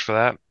Marbo works for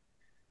that,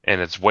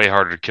 and it's way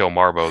harder to kill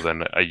Marbo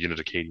than a unit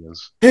of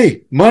Cadians.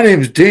 Hey, my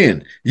name's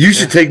Dan. You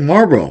should take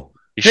Marbo.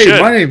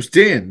 My name's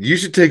Dan. You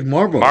should take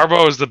Marbo.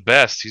 Marbo is the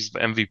best. He's the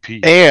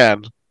MVP.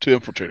 And 2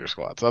 infiltrator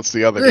squads. That's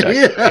the other guy.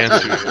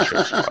 And 2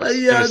 infiltrator squads.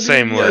 In the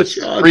same list.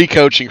 Free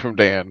coaching from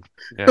Dan.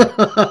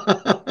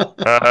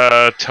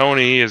 Yeah.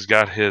 Tony has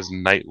got his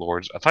Night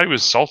Lords. I thought he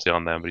was salty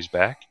on them, but he's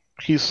back.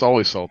 He's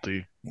always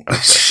salty. Okay.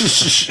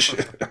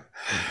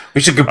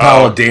 We should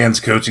compile a Dan's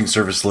coaching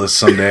service list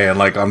someday,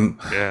 and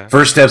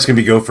first steps can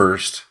be go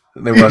first.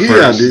 They went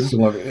first. Dude.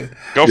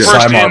 Go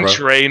first in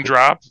terrain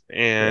drop,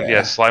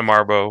 and Sly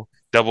Marbo,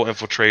 double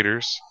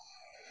infiltrators,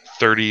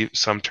 30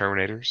 some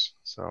Terminators.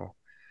 So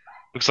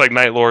looks like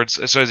Night Lords.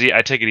 So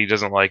I take it he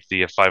doesn't like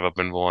the 5-up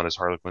invul on his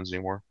Harlequins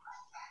anymore.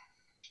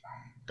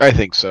 I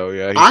think so.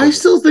 Yeah. I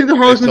still think the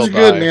Harlequins are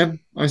good, man.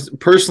 I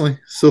personally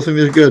still think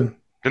they're good.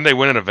 Didn't they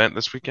win an event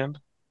this weekend?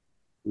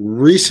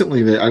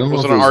 Recently, I don't know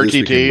if it was an RTT.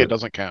 Weekend, it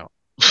doesn't count.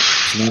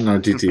 It's not an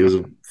RTT. It was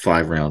a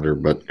 5-rounder,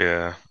 but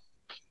yeah.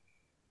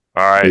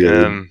 All right,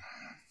 and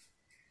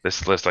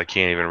this list I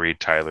can't even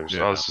read Tyler's.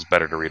 Yeah. Oh, this is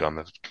better to read on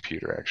the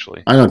computer,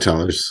 actually. I know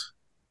Tyler's.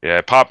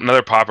 Yeah,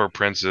 another Pauper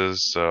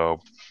Princes.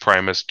 So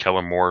Primus,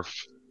 Kellermorph,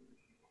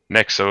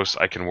 Nexos,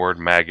 Iconward,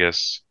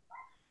 Magus.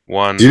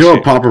 Do you know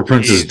what Pauper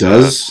Princess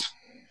does?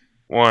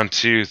 1,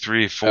 2,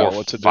 3,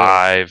 4,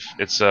 5.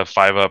 It's a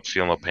 5-up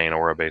Feel No Pain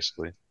aura,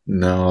 basically.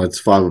 No, it's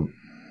 5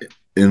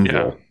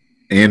 invul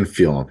and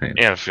Feel No Pain.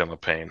 And Feel No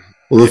Pain.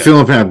 Well, the Feel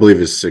No Pain, I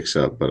believe, is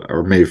 6-up,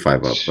 or maybe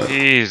 5-up. But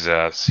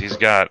Jesus, he's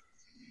got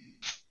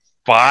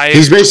 5.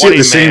 He's basically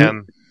the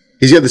same.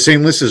 He's got the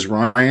same list as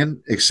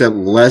Ryan, except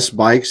less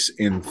bikes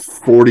and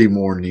 40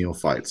 more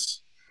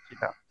neophytes.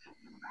 Yeah,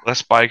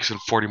 less bikes and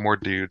 40 more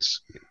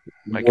dudes.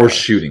 More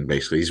shooting,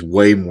 basically. He's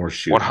way more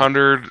shooting.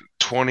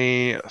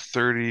 120,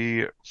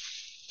 30,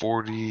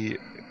 40,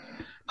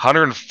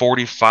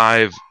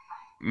 145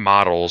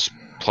 models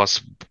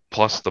plus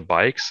the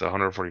bikes.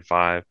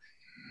 145,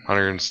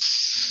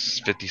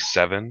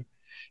 157.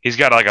 He's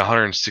got like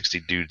 160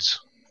 dudes.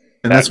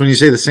 And that's when you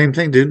say the same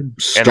thing, dude.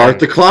 Start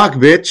the clock,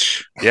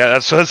 bitch. Yeah,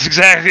 that's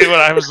exactly what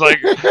I was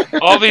like.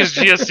 All these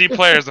GSC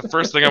players, the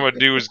first thing I'm going to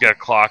do is get a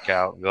clock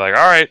out. Be like,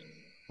 all right,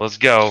 let's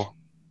go.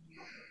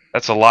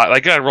 That's a lot.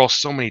 Like, I gotta roll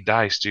so many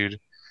dice, dude.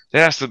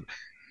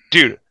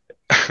 Dude,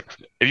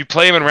 if you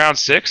play him in round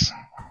 6,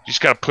 you just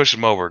gotta push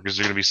him over because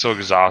they're gonna be so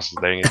exhausted.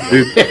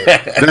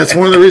 That's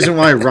one of the reasons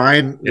why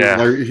Ryan,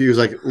 he was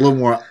like a little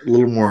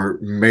more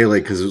melee,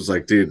 because it was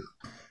like, dude,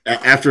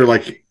 after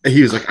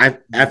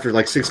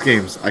 6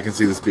 games, I can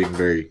see this being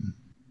very.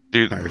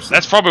 Dude,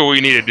 that's probably what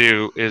we need to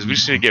do. Is we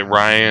just need to get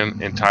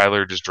Ryan and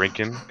Tyler just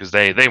drinking, because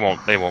they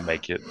won't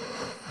make it.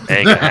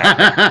 Ain't gonna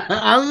happen.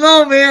 I don't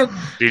know, man.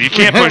 Dude, you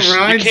can't push.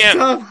 Ryan's you can't.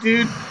 Tough,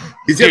 dude.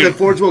 He's got that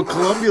Forge World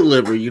Columbia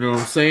liver. You know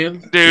what I'm saying,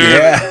 dude?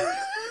 Yeah.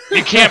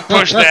 You can't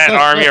push that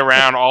army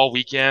around all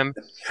weekend.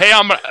 Hey,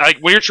 I'm like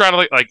when you're trying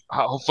to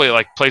hopefully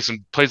plays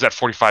that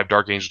 45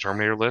 Dark Angel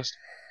Terminator list,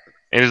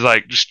 and he's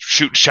like just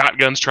shooting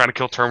shotguns trying to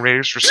kill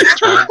Terminators for 6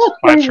 turns,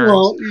 5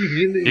 turns.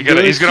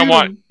 He's gonna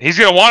want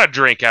a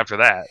drink after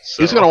that.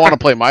 So. He's gonna want to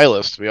play my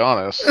list, to be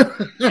honest.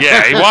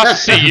 Yeah, he wants to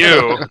see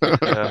you.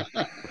 Yeah.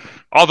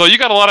 Although you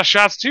got a lot of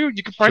shots too,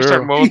 you could probably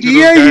start mowing through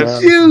those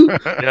guys. You do.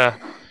 Yeah.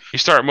 You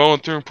start mowing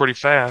through them pretty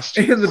fast.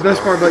 And the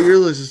best part about your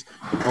list is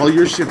all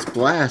your shit's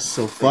blast,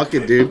 so fuck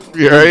it, dude.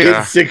 You're right.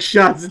 Get 6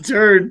 shots a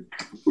turn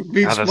with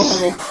each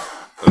model.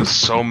 There's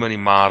so many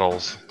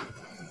models.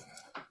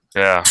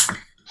 Yeah.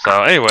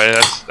 So anyway,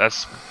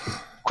 that's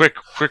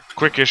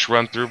quickish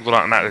run through.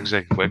 Well, not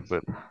exactly quick,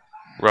 but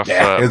rough.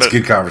 Yeah, it's a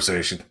good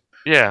conversation.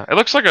 Yeah, it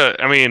looks like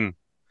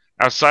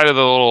outside of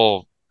the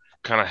little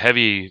kind of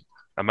heavy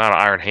amount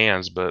of iron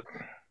hands, but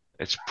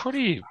it's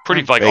pretty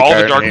like all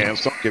the dark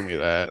hands. Don't give me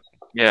that.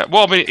 Yeah,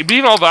 well, I mean,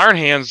 even all the iron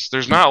hands,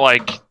 there's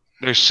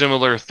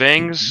similar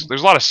things.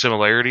 There's a lot of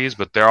similarities,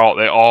 but they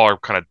all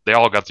got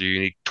their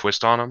unique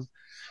twist on them.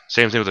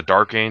 Same thing with the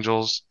Dark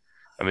Angels.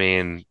 I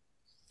mean,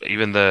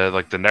 even the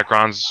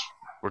Necrons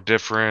were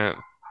different.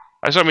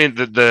 Even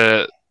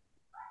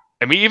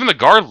the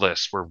guard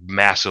lists were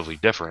massively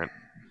different.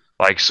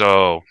 Like,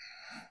 so,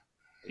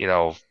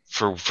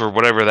 for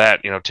whatever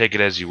that, take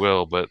it as you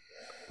will, but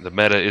the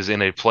meta is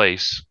in a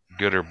place,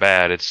 good or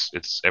bad.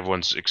 It's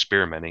everyone's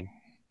experimenting.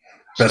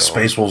 Best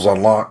Space Wolves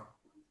on lock.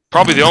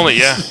 Probably the only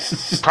the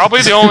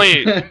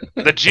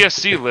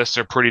GSC lists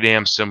are pretty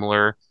damn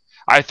similar.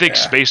 I think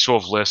Space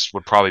Wolf lists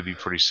would probably be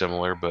pretty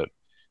similar, but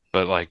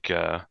otherwise,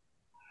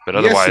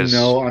 yes and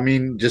no. I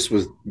mean,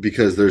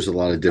 because there's a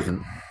lot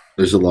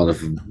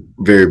of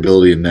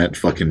variability in that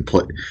fucking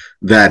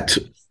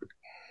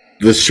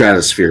the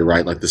stratosphere,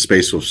 right? Like the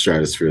Space Wolf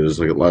stratosphere. There's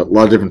like a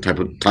lot of different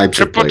types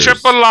of players.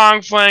 Triple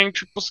long flame,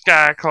 triple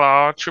sky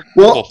claw, triple.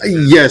 Well,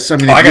 yes. I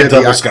mean, I got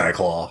double sky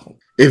claw.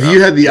 If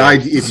you had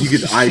if you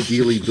could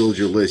ideally build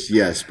your list,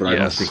 yes, but I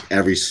don't think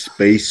every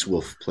Space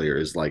Wolf player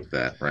is like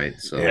that, right?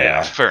 So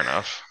yeah, fair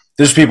enough.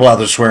 There's people out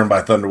there swearing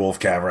by Thunderwolf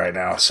Cav right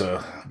now,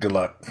 so good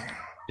luck.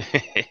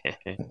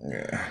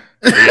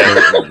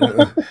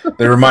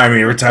 They remind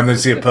me every time they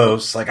see a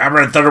post, like, I'm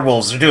running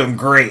Thunderwolves, they're doing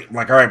great. I'm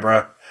like, all right,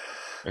 bro.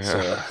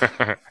 So.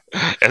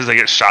 As they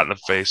get shot in the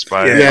face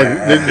by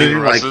then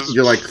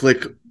you're like,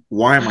 click.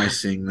 Why am I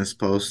seeing this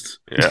post?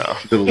 Yeah,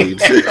 delete.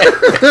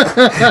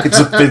 It's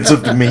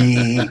offensive to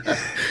me.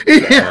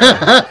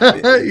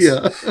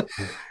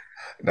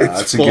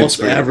 It's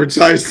false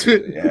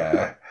advertisement.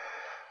 Yeah.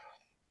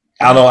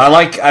 I don't know.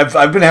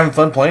 I've been having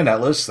fun playing that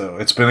list though.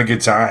 It's been a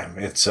good time.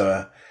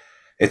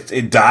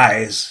 It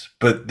dies,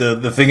 but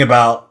the thing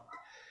about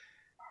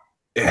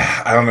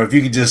I don't know if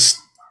you could just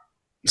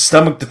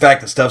stomach the fact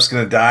that stuff's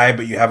gonna die,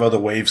 but you have other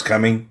waves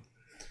coming.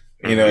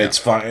 It's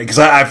fun because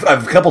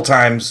I've a couple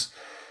times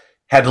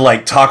had to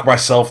like talk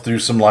myself through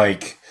some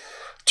like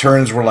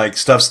turns where like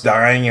stuff's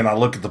dying, and I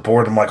look at the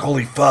board, I'm like,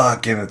 holy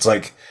fuck, and it's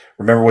like,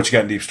 remember what you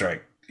got in Deep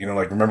Strike.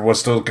 Remember what's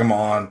still to come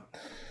on.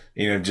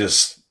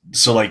 Just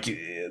so like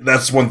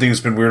that's one thing that's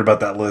been weird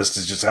about that list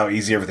is just how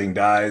easy everything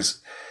dies.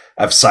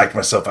 I've psyched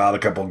myself out a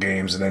couple of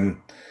games and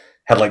then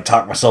had to like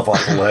talk myself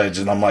off the ledge,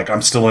 and I'm like,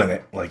 I'm still in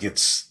it. Like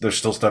there's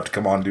still stuff to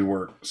come on and do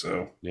work.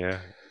 So yeah,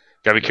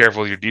 gotta be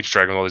careful with your Deep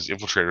Strike with all these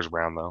infiltrators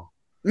around though.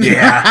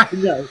 Yeah.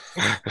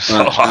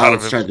 I'll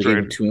try to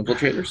give 2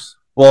 infiltrators.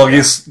 Well, I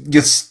guess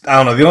I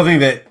don't know. The only thing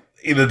that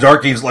in the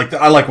Dark Age,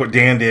 I like what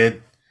Dan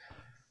did.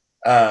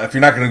 If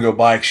you're not going to go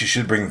bikes, you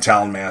should bring the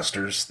Talon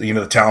Masters.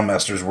 The Talon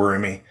Masters worry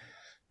me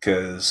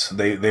because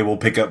they will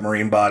pick up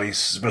Marine bodies,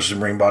 especially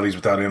Marine bodies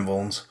without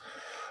invulns.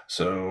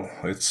 So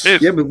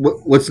yeah. But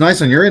what's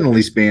nice on your end, at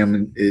least,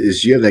 Bam,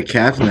 is you have that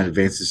captain that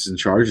advances and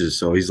charges.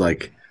 So he's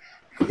like,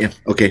 yeah,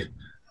 okay,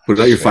 put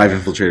out your 5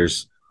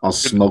 infiltrators. I'll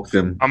smoke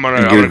them. I'm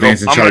gonna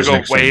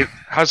go. Wait,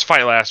 how's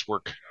Fight Last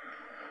work?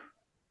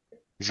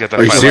 He's got that.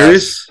 Are you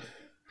serious?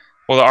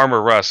 Well, the Armor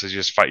of Rust is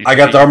just fight. I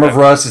got the Armor of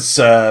Rust. It's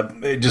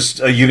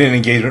just a unit in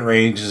engagement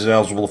range is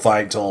eligible to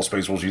fight until all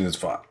Space Wolves units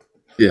fight.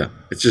 Yeah,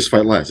 it's just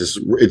Fight Last. It's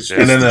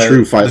and then the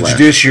true Fight Last.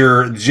 The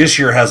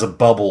Justiciar has a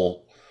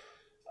bubble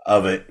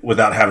of it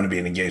without having to be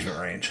in engagement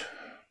range.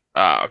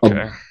 Ah,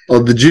 okay.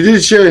 The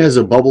Judiciary has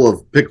a bubble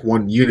of pick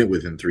 1 unit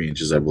within 3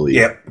 inches, I believe.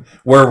 Yeah,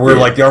 where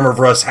like the Armor of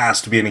Rust has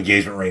to be in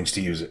engagement range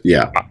to use it.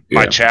 Yeah,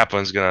 my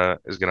chaplain's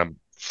is gonna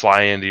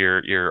fly into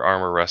your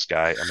Armor Rust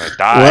guy. I'm gonna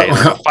die.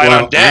 I'm gonna fight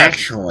on death.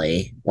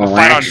 Actually,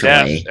 on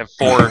death and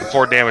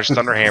 4 damage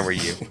Thunderhammer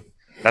you.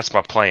 That's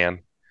my plan.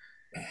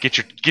 Get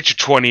your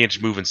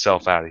 20-inch moving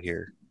self out of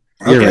here.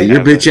 Yeah, right. Your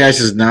bitch ass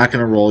is not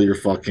going to roll your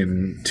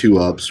fucking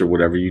 2-ups or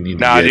whatever you need to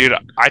get. Dude,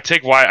 I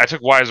took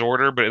Y's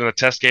order, but in the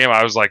test game,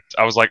 I was like,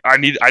 I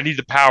need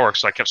the power,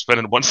 so I kept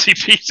spending 1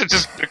 CP to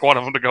just pick one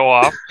of them to go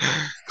off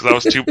because I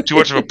was too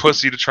much of a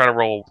pussy to try to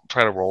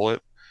roll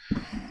it.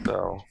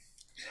 So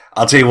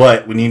I'll tell you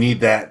what, when you need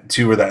that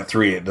 2 or that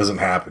 3, it doesn't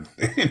happen.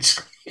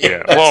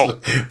 Yeah,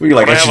 well, we're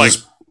like, I should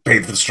just pay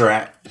for the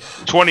strat.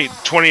 20.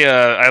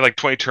 I had like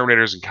 20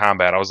 Terminators in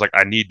combat. I was like,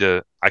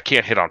 I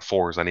can't hit on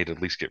 4s. I need to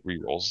at least get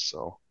rerolls.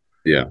 So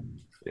yeah.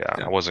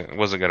 I wasn't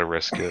gonna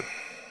risk it.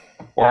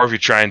 Or if you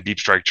try and Deep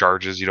Strike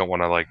charges, you don't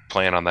want to like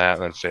plan on that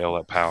and then fail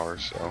that power.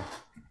 So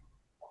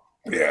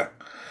yeah,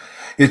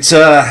 it's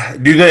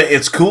dude,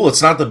 it's cool.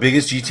 It's not the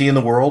biggest GT in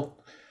the world,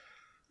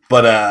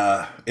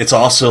 but it's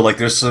also like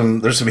there's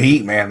some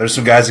heat, man. There's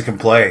some guys that can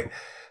play.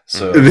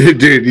 So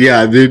dude,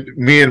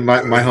 me and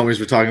my homies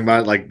were talking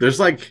about it. Like there's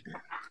like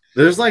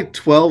There's like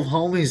 12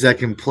 homies that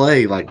can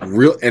play like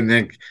real, and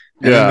then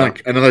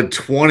like another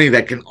 20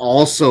 that can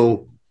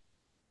also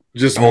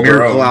just Hold their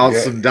miracle own, out yeah.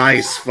 some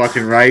dice,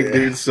 fucking right, Yeah.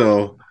 dude.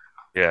 So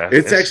Yeah,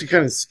 it's actually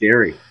kind of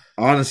scary,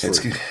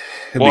 honestly.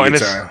 well, and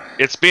time.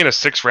 it's being a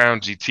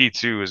 6-round GT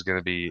too is going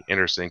to be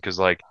interesting because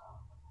like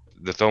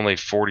with only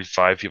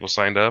 45 people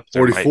signed up,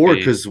 there 44 might be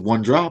because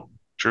one drop.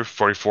 true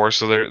 44.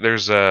 So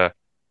there's a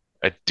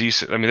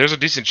decent. I mean, there's a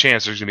decent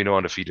chance there's going to be no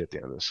undefeated at the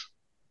end of this.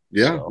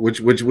 Yeah, So,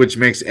 which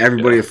makes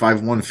everybody at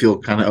 5-1 feel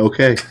kind of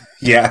okay.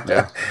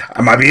 Yeah.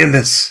 I might be in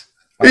this.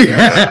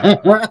 Dan,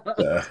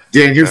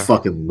 you're Yeah.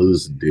 fucking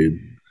losing, dude.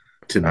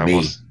 To I me.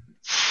 almost-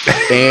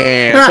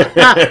 Damn.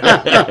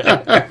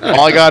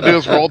 All I gotta do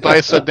is roll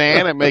dice at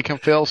Dan and make him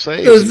feel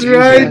safe. That's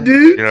right,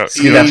 dude. You know, Let's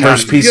get that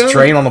first piece of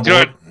train on the you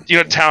know, board. you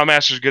know, Town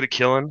Master's good at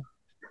killing.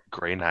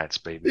 Grey Knights,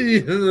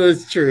 baby. Yeah,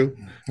 that's true.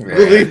 Yeah.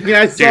 Believe me,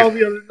 I saw him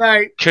the other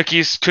night.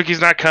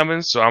 Cookie's not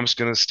coming, so I'm just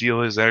gonna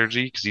steal his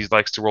energy because he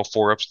likes to roll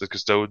 4-ups to the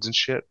custodes and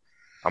shit.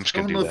 I'm just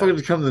Tell gonna the do motherfucker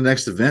that, to come to the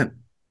next event.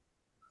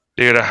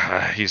 dude.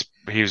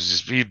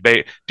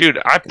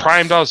 Dude, I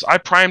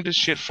primed his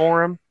shit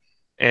for him,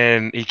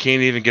 and he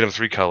can't even get him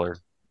 3-color.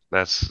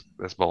 That's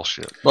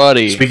bullshit.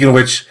 Buddy. Speaking of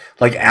which,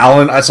 like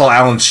Alan, I saw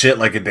Alan's shit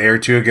like a day or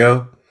two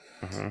ago.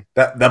 Mm-hmm.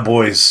 That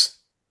boy's.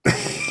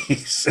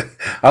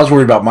 I was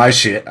worried about my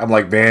shit. I'm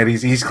like, man,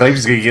 he's claims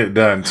he's gonna get it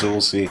done, so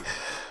we'll see.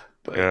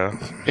 But, Yeah,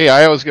 Hey,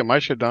 I always get my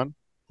shit done.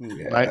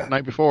 yeah.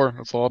 Night before.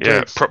 That's all it yeah.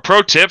 takes.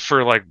 Pro tip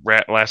for like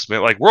last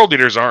minute, like world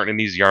leaders aren't an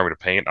easy army to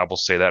paint. I will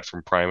say that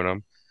from priming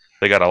them.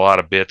 They got a lot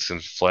of bits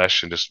and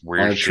flesh and just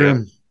weird shit.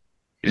 True.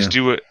 You just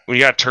do it when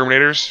you got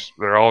Terminators.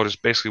 They're all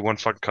just basically one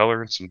fucking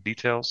color and some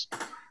details.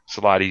 It's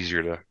a lot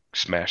easier to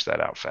smash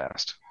that out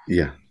fast.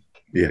 Yeah.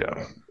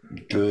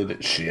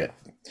 Good shit.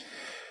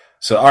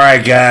 So, all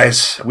right,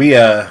 guys, we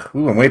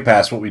went way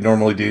past what we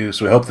normally do,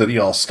 so we hope that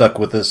you all stuck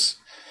with us.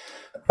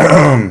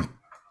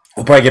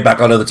 We'll probably get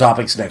back on other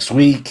topics next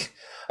week.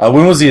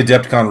 When was the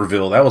Adepticon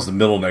reveal? That was the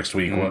middle of next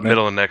week, wasn't it?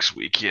 Middle of next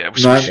week, yeah.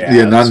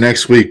 Not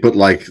next week, but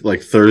like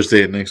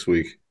Thursday of next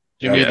week.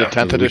 Do you need the 10th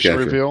The week edition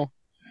after. reveal?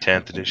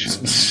 10th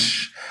edition.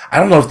 I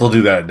don't know if they'll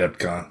do that at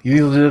Adepticon. You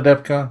think they'll do it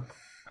at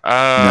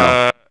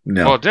Adepticon?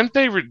 No. Well, didn't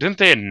they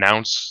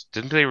announce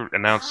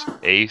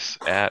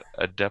 8th at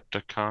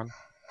Adepticon?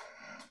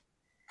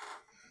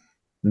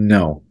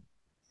 No.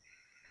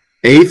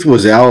 8th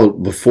was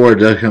out before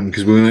Adepticon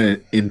because we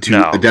went into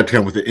No.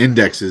 Adepticon with the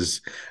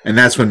indexes, and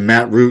that's when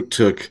Matt Root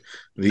took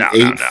the No,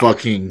 8 no.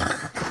 fucking.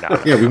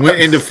 No. Yeah, we went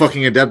into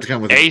fucking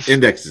Adepticon with Eighth. the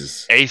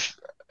indexes. 8th.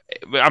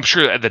 I'm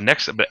sure the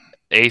next, but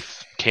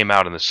 8th came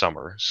out in the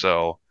summer,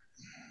 so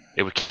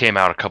it came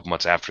out a couple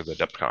months after the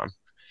Adepticon.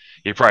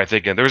 You're probably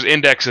thinking there's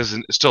indexes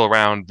still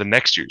around the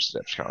next year's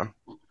Adepticon.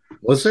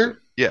 Was there?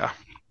 Yeah,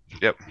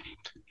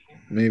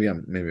 Maybe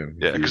I'm.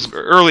 yeah, because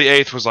early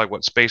 8th was like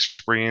what Space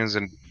Marines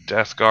and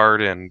Death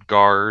Guard and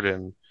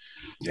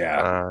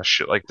Yeah.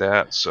 shit like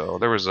that. So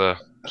there was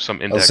some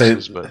I'll say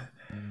indexes, but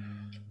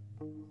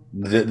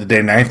the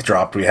day 9th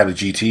dropped, we had a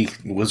GT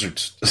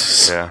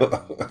Wizards. Yeah.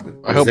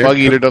 I hope there? Bug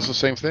Eater does the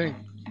same thing.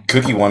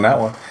 Cookie won that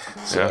one.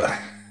 So,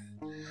 Yeah.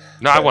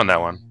 No, I won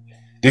that one.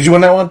 Did you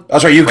win that one? Oh,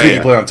 sorry, you Oh, Cookie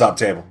yeah. played on top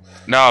table.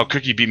 No,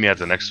 Cookie beat me at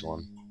the next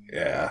one.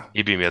 Yeah.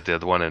 He beat me at the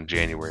one in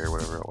January or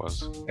whatever it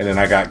was. And then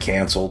I got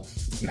canceled.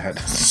 Yeah.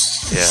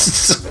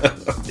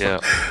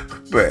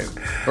 But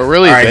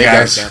really, All right, they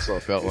guys. got canceled,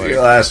 it felt like.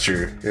 Yeah, that's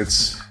true.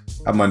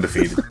 I'm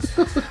undefeated.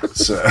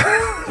 So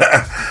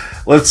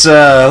let's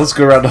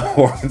go around the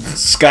horn.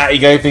 Scott,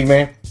 you got anything,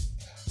 man?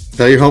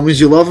 Tell your homies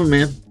you love them,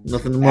 man.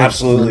 Nothing more.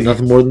 Absolutely.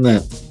 Nothing more than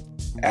that.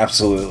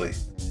 Absolutely.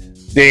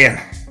 Dan.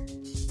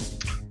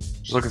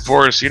 Just looking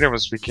forward to seeing him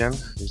this weekend.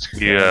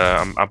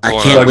 I'm I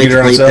pulling can't up. wait to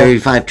Leader play himself?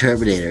 35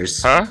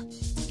 Terminators. Huh?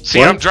 See,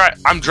 What?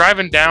 I'm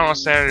driving down on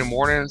Saturday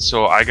morning,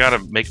 so I gotta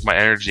make my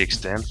energy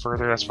extend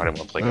further. That's why I didn't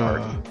want to play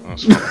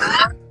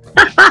card.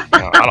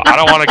 I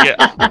don't want to get.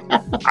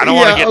 I don't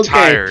want to Yeah, get okay.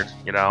 tired.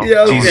 You know.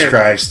 Yeah, okay. Jesus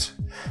Christ.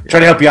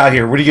 Trying to help you out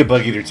here. Where do you get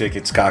Bug Eater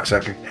tickets,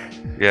 cocksucker?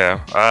 Yeah.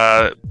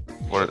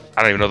 What?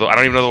 I don't even know the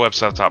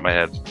website off the top of my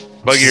head.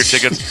 Bug Eater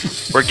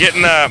tickets. We're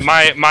getting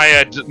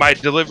my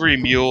delivery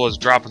mule is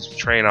dropping some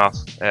train off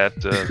at.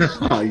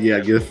 Oh yeah,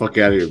 get the fuck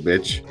out of here,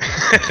 bitch.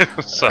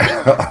 so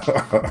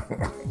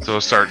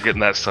we'll start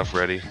getting that stuff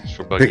ready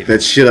for Bug Pick Eater.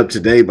 that shit up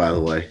today, by the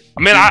way.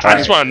 I mean, I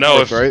just want to know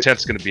That's if right.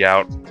 tent's going to be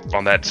out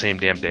on that same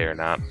damn day or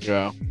not.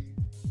 Yeah.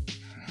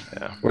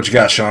 What you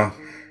got, Sean?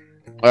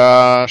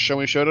 Show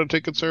Me Showdown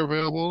tickets are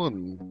available,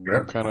 and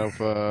I'm kind of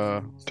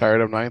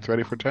tired of 9th,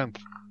 ready for 10th.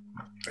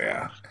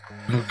 Yeah.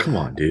 Oh, come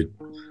on, dude.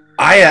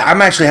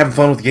 I'm actually having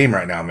fun with the game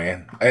right now,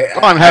 man.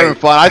 I'm having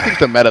fun. I think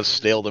the meta's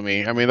stale to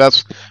me. I mean,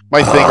 that's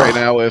my thing right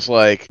now is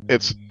like,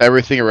 it's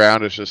everything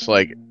around is just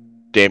like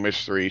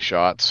damage 3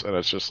 shots, and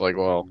it's just like,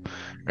 well,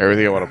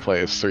 everything I want to play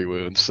is 3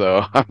 wounds,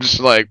 so I'm just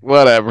like,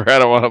 whatever, I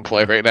don't want to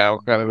play right now,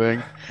 kind of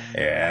thing.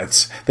 Yeah,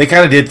 they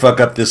kind of did fuck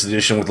up this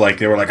edition with like,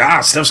 they were like,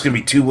 stuff's going to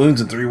be 2 wounds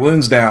and 3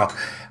 wounds now.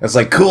 It's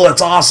like, cool,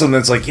 that's awesome.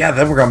 And it's like, yeah,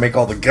 then we're going to make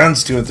all the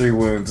guns 2 and 3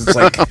 wounds. It's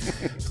like,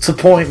 what's the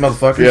point,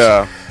 motherfuckers?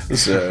 Yeah.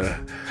 It's,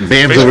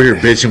 Bam's over here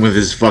bitching with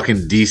his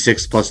fucking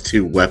D6 plus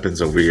 2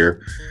 weapons over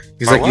here.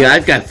 He's like, yeah,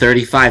 I've got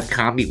 35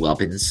 combi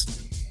weapons.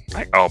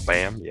 Oh,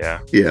 Bam, yeah.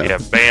 Yeah.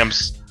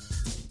 Bam's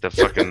the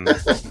fucking.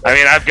 I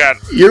mean, I've got.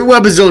 Your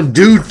weapons don't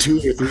do 2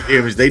 or 3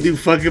 damage. They do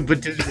fucking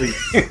potentially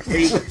 8,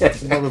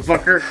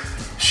 motherfucker.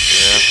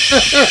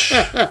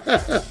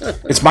 Yeah.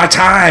 It's my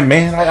time,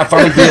 man. I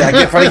finally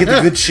get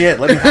the good shit.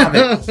 Let me have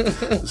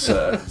it.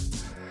 So,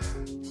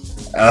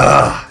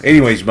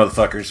 anyways,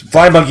 motherfuckers,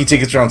 Flying Monkey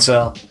tickets are on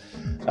sale.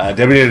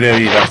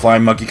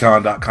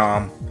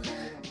 www.flyingmonkeycon.com.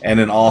 And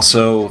then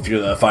also, if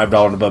you're the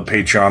 $5 and above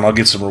Patreon, I'll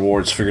get some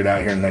rewards figured out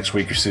here in the next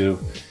week or two,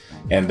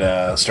 and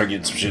start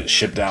getting some shit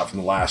shipped out from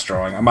the last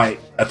drawing. I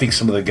think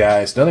some of the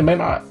guys, no, they may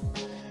not.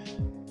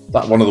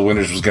 Thought one of the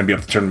winners was going to be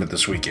up the tournament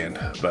this weekend,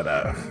 but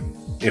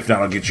if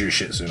not, I'll get you your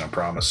shit soon, I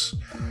promise.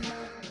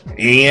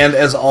 And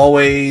as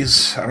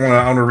always, I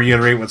want to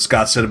reiterate what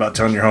Scott said about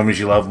telling your homies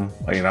you love them.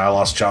 You know, I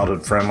lost a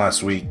childhood friend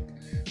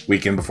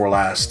weekend before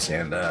last,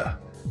 and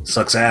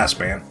sucks ass,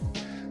 man.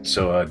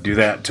 So do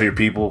that to your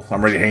people.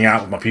 I'm ready to hang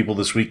out with my people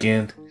this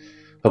weekend.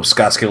 Hope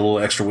Scott's get a little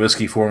extra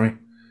whiskey for me.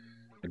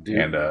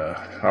 And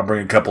I'll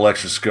bring a couple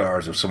extra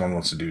cigars if someone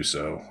wants to do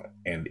so.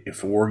 And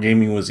if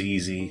wargaming was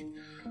easy,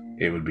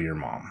 it would be your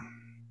mom.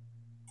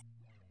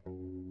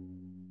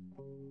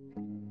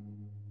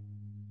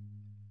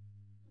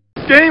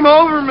 Game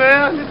over,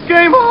 man. It's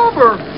game over.